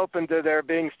always open to there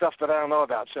being stuff that I don't know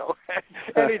about, so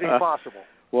anything's possible.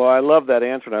 Well, I love that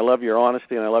answer, and I love your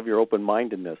honesty, and I love your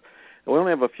open-mindedness. We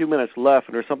only have a few minutes left,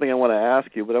 and there's something I want to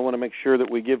ask you, but I want to make sure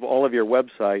that we give all of your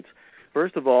websites.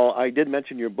 First of all, I did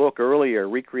mention your book earlier,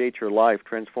 Recreate Your Life,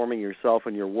 Transforming Yourself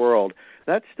and Your World.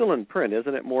 That's still in print,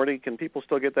 isn't it, Morty? Can people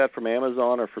still get that from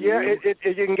Amazon or from you? Yeah,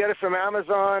 you can get it from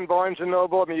Amazon, Barnes &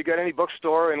 Noble. I mean, you get any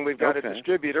bookstore, and we've got a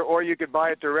distributor, or you could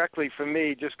buy it directly from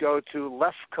me. Just go to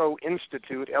Lefkoe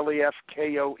Institute,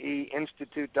 Lefkoe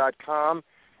Institute.com,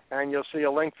 and you'll see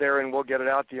a link there, and we'll get it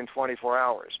out to you in 24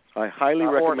 hours. I highly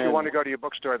recommend. Or if you want to go to your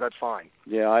bookstore, that's fine.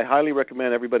 Yeah, I highly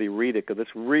recommend everybody read it because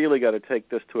it's really got to take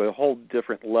this to a whole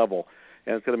different level,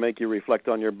 and it's going to make you reflect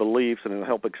on your beliefs and it'll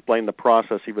help explain the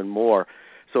process even more.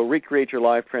 So Recreate Your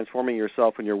Life, Transforming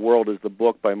Yourself and Your World is the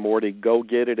book by Morty. Go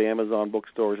get it, Amazon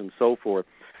bookstores and so forth.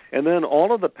 And then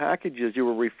all of the packages you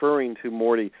were referring to,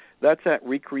 Morty, that's at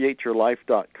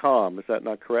recreateyourlife.com. Is that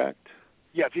not correct?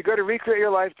 Yeah, if you go to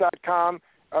recreateyourlife.com,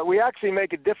 we actually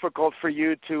make it difficult for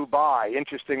you to buy,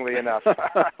 interestingly enough.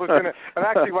 I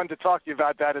actually wanted to talk to you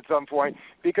about that at some point,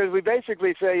 because we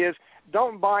basically say is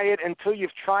don't buy it until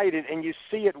you've tried it and you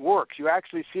see it works. You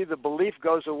actually see the belief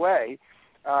goes away.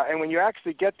 And when you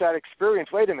actually get that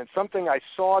experience, wait a minute, something I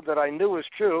saw that I knew was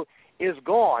true is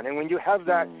gone. And when you have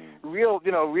that real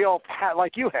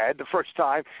like you had the first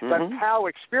time, that POW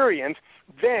experience,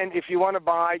 then if you want to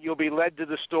buy, you'll be led to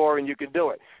the store and you can do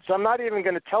it. So I'm not even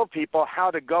going to tell people how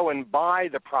to go and buy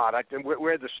the product and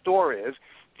where the store is.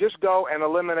 Just go and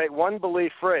eliminate one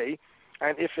belief free.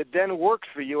 And if it then works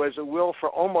for you, as it will for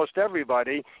almost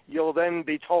everybody, you'll then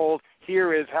be told,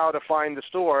 here is how to find the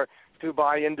store to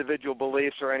buy individual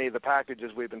beliefs or any of the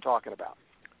packages we've been talking about.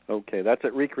 Okay, that's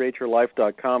at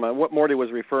recreateyourlife.com. And what Morty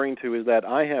was referring to is that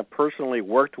I have personally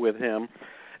worked with him,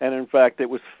 and in fact it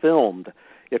was filmed.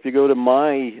 If you go to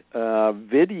my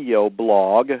video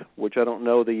blog, which I don't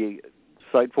know the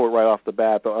site for it right off the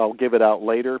bat, but I'll give it out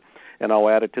later, and I'll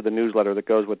add it to the newsletter that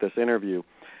goes with this interview.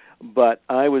 But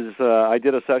I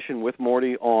did a session with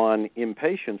Morty on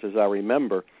impatience, as I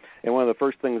remember, and one of the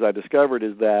first things I discovered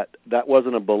is that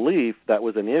wasn't a belief, that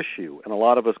was an issue. And a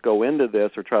lot of us go into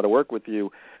this or try to work with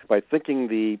you by thinking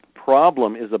the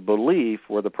problem is a belief,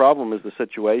 where the problem is the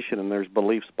situation and there's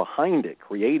beliefs behind it,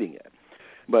 creating it.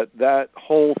 But that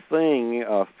whole thing,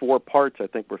 4 parts, I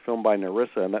think, were filmed by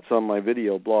Narissa, and that's on my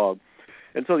video blog.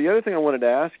 And so the other thing I wanted to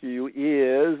ask you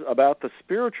is about the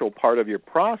spiritual part of your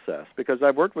process, because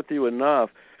I've worked with you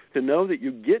enough to know that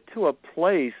you get to a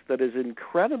place that is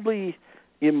incredibly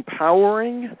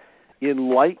empowering,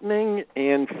 enlightening,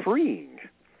 and freeing.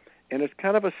 And it's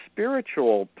kind of a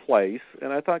spiritual place,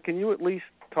 and I thought, can you at least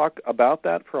talk about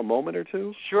that for a moment or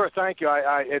two? Sure, thank you.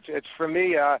 It's for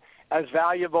me as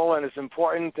valuable and as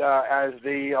important as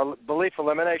the belief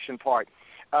elimination part.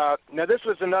 Now, this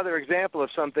was another example of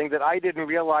something that I didn't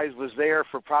realize was there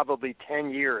for probably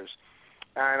 10 years.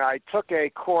 And I took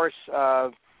a course,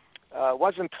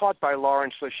 wasn't taught by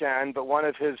Lawrence Lashan, but one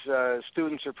of his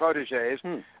students or proteges.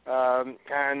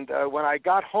 And when I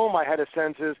got home, I had a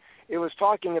sense it was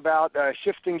talking about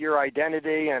shifting your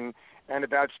identity and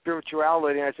about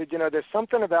spirituality. And I said, there's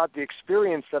something about the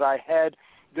experience that I had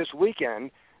this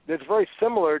weekend that's very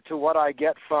similar to what I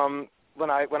get from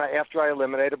after I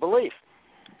eliminate a belief.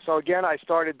 So again, I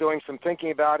started doing some thinking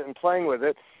about it and playing with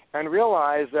it, and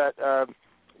realized that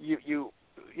you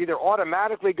either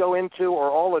automatically go into, or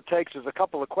all it takes is a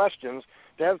couple of questions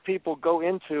to have people go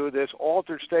into this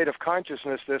altered state of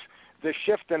consciousness, this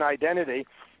shift in identity,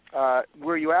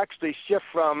 where you actually shift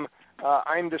from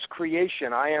I'm this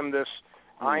creation, I am this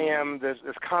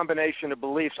combination of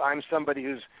beliefs. I'm somebody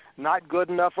who's not good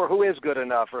enough or who is good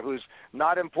enough, or who's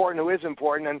not important, who is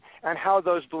important, and how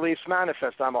those beliefs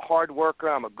manifest. I'm a hard worker,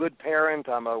 I'm a good parent,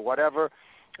 I'm a whatever,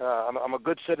 I'm a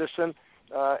good citizen,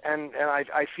 and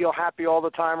I feel happy all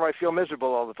the time, or I feel miserable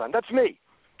all the time. That's me.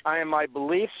 I am my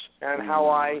beliefs and how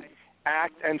I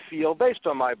act and feel based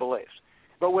on my beliefs.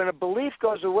 But when a belief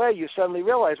goes away, you suddenly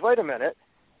realize, wait a minute,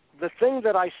 the thing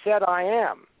that I said I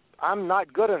am, I'm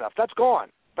not good enough. That's gone,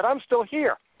 but I'm still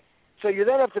here. So you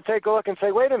then have to take a look and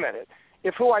say, wait a minute,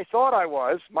 if who I thought I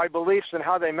was, my beliefs and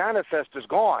how they manifest is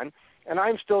gone, and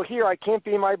I'm still here, I can't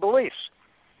be my beliefs.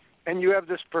 And you have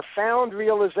this profound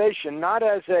realization, not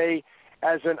as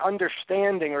an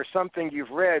understanding or something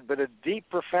you've read, but a deep,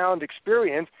 profound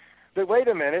experience that, wait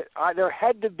a minute, there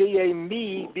had to be a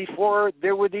me before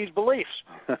there were these beliefs.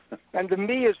 And the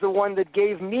me is the one that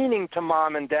gave meaning to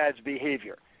mom and dad's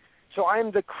behavior. So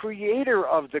I'm the creator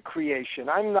of the creation.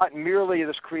 I'm not merely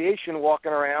this creation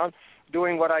walking around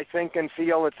doing what I think and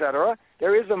feel, etc.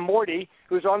 There is a Morty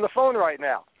who's on the phone right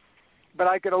now. But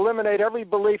I could eliminate every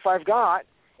belief I've got,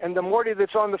 and the Morty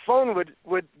that's on the phone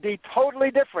would be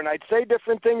totally different. I'd say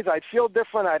different things, I'd feel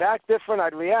different, I'd act different,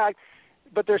 I'd react,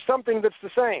 but there's something that's the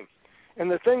same. And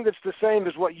the thing that's the same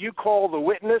is what you call the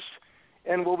witness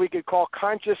and what we could call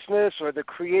consciousness or the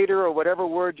creator or whatever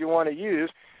word you want to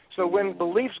use. So when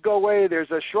beliefs go away,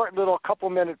 there's a short little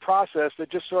couple-minute process that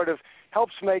just sort of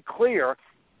helps make clear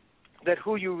that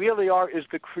who you really are is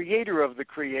the creator of the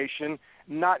creation,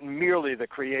 not merely the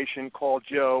creation called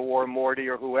Joe or Morty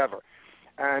or whoever.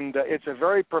 And it's a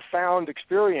very profound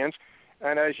experience.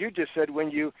 And as you just said,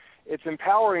 it's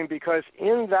empowering because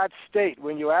in that state,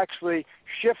 when you actually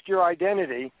shift your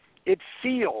identity, it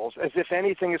feels as if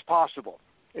anything is possible.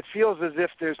 It feels as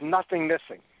if there's nothing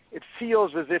missing. It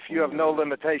feels as if you have no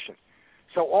limitation.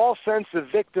 So all sense of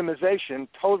victimization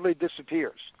totally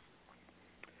disappears.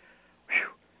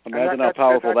 Imagine how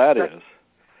powerful that is.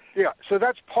 Yeah, so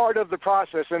that's part of the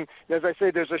process. And as I say,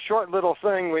 there's a short little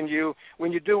thing when you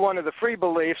do one of the free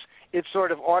beliefs, it's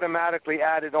sort of automatically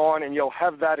added on, and you'll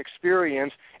have that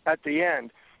experience at the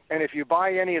end. And if you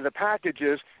buy any of the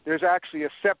packages, there's actually a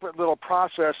separate little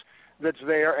process that's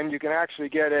there, and you can actually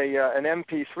get an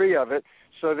MP3 of it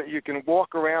so that you can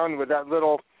walk around with that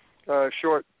little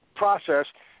short process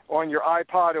on your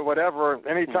iPod or whatever.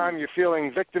 Anytime you're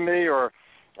feeling victimy or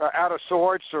out of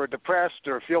sorts or depressed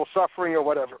or feel suffering or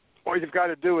whatever, all you've got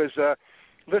to do is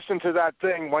listen to that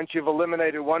thing. Once you've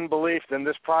eliminated one belief, then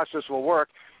this process will work,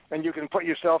 and you can put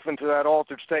yourself into that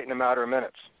altered state in a matter of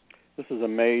minutes. This is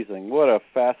amazing. What a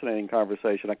fascinating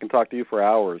conversation. I can talk to you for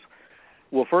hours.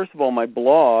 Well, first of all, my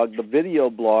blog, the video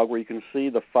blog, where you can see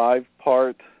the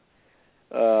 5-part,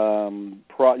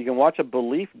 you can watch a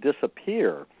belief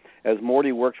disappear as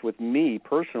Morty works with me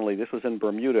personally. This was in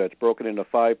Bermuda. It's broken into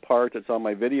 5 parts. It's on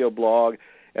my video blog,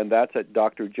 and that's at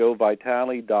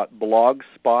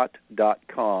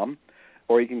drjoevitale.blogspot.com.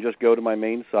 Or you can just go to my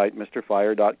main site,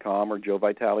 mrfire.com or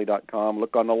joevitale.com.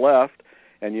 Look on the left,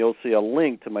 and you'll see a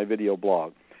link to my video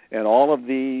blog. And all of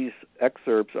these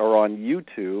excerpts are on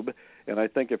YouTube. And I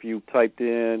think if you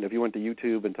went to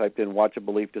YouTube and typed in "Watch a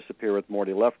Belief Disappear with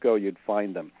Morty Lefko," you'd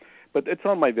find them. But it's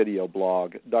on my video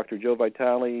blog, Dr. Joe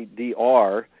Vitale,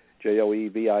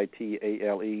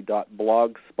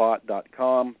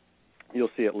 DrJoevitale.blogspot.com. You'll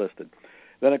see it listed.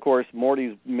 Then, of course,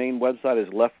 Morty's main website is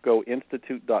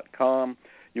lefkoinstitute.com.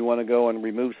 You want to go and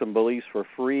remove some beliefs for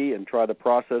free and try the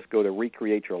process, go to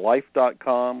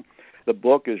recreateyourlife.com. The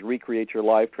book is Recreate Your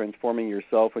Life, Transforming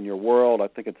Yourself and Your World. I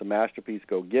think it's a masterpiece.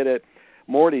 Go get it.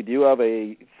 Morty, do you have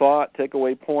a thought,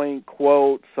 takeaway point,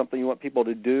 quote, something you want people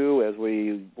to do as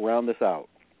we round this out?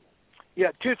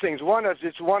 Yeah, 2 things. One is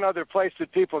it's one other place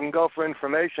that people can go for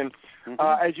information.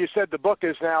 As you said, the book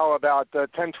is now about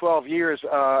 10, 12 years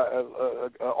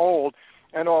old,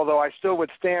 and although I still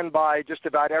would stand by just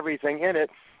about everything in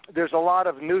it, there's a lot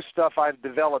of new stuff I've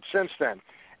developed since then.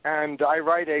 And I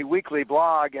write a weekly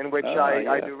blog in which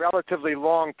I do relatively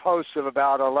long posts of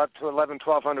about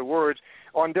 1,200 words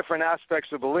on different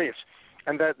aspects of beliefs.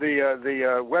 And that the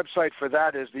website for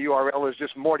that is, the URL is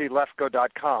just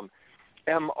mortylefko.com,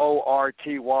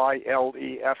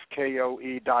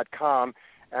 MORTYLEFKOE.com.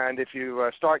 And if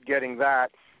you start getting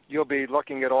that, you'll be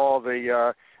looking at all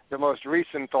the most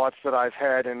recent thoughts that I've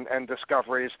had and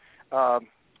discoveries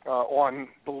on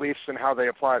beliefs and how they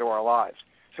apply to our lives.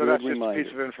 So that's just a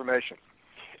piece of information.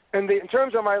 And in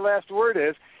terms of my last word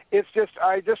is,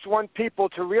 I just want people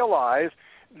to realize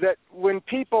that when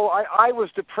I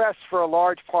was depressed for a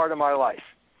large part of my life.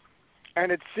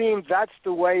 And it seemed that's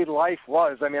the way life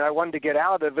was. I mean, I wanted to get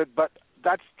out of it, but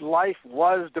life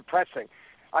was depressing.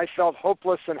 I felt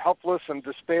hopeless and helpless and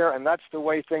despair, and that's the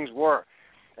way things were.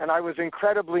 And I was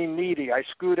incredibly needy. I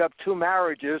screwed up 2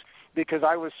 marriages because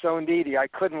I was so needy. I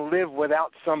couldn't live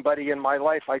without somebody in my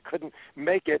life. I couldn't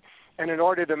make it. And in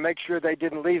order to make sure they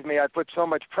didn't leave me, I put so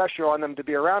much pressure on them to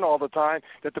be around all the time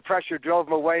that the pressure drove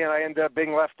them away, and I ended up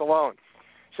being left alone.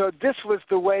 So this was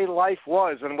the way life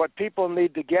was. And what people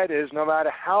need to get is, no matter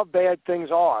how bad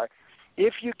things are,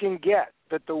 If you can get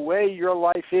that the way your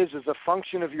life is a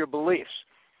function of your beliefs,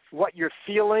 what you're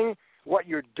feeling, what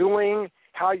you're doing,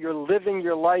 how you're living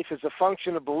your life is a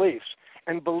function of beliefs,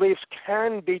 and beliefs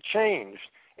can be changed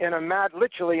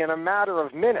literally in a matter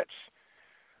of minutes,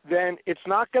 then it's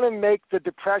not going to make the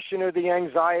depression or the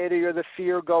anxiety or the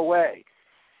fear go away.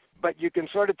 But you can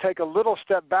sort of take a little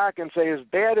step back and say, as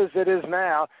bad as it is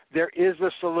now, there is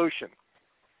a solution.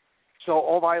 So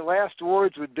all my last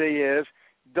words would be is,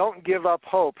 don't give up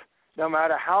hope. No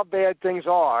matter how bad things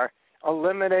are,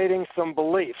 eliminating some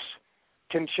beliefs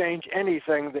can change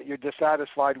anything that you're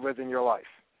dissatisfied with in your life.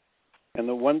 And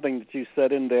the one thing that you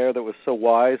said in there that was so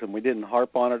wise, and we didn't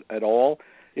harp on it at all,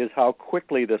 is how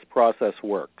quickly this process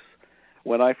works.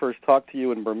 When I first talked to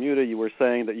you in Bermuda, you were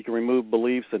saying that you can remove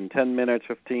beliefs in 10 minutes,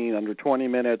 15, under 20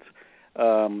 minutes.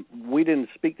 We didn't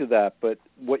speak to that, but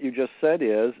what you just said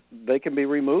is they can be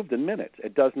removed in minutes.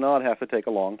 It does not have to take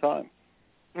a long time.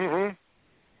 Mm-hmm.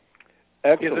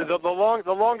 Excellent. Yeah,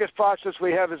 the longest process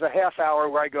we have is a half hour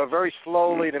where I go very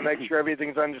slowly to make sure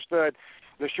everything's understood.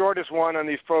 The shortest one on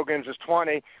these programs is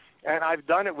 20, and I've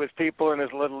done it with people in as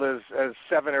little as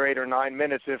 7 or 8 or 9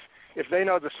 minutes. If they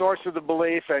know the source of the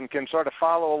belief and can sort of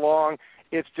follow along,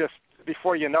 it's just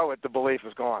before you know it, the belief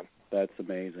is gone. That's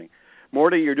amazing.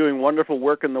 Morty, you're doing wonderful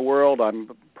work in the world.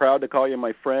 I'm proud to call you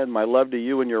my friend. My love to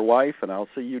you and your wife, and I'll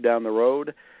see you down the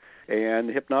road. And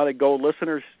Hypnotic Gold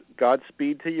listeners,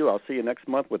 Godspeed to you. I'll see you next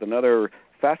month with another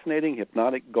fascinating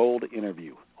Hypnotic Gold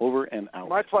interview. Over and out.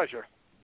 My pleasure.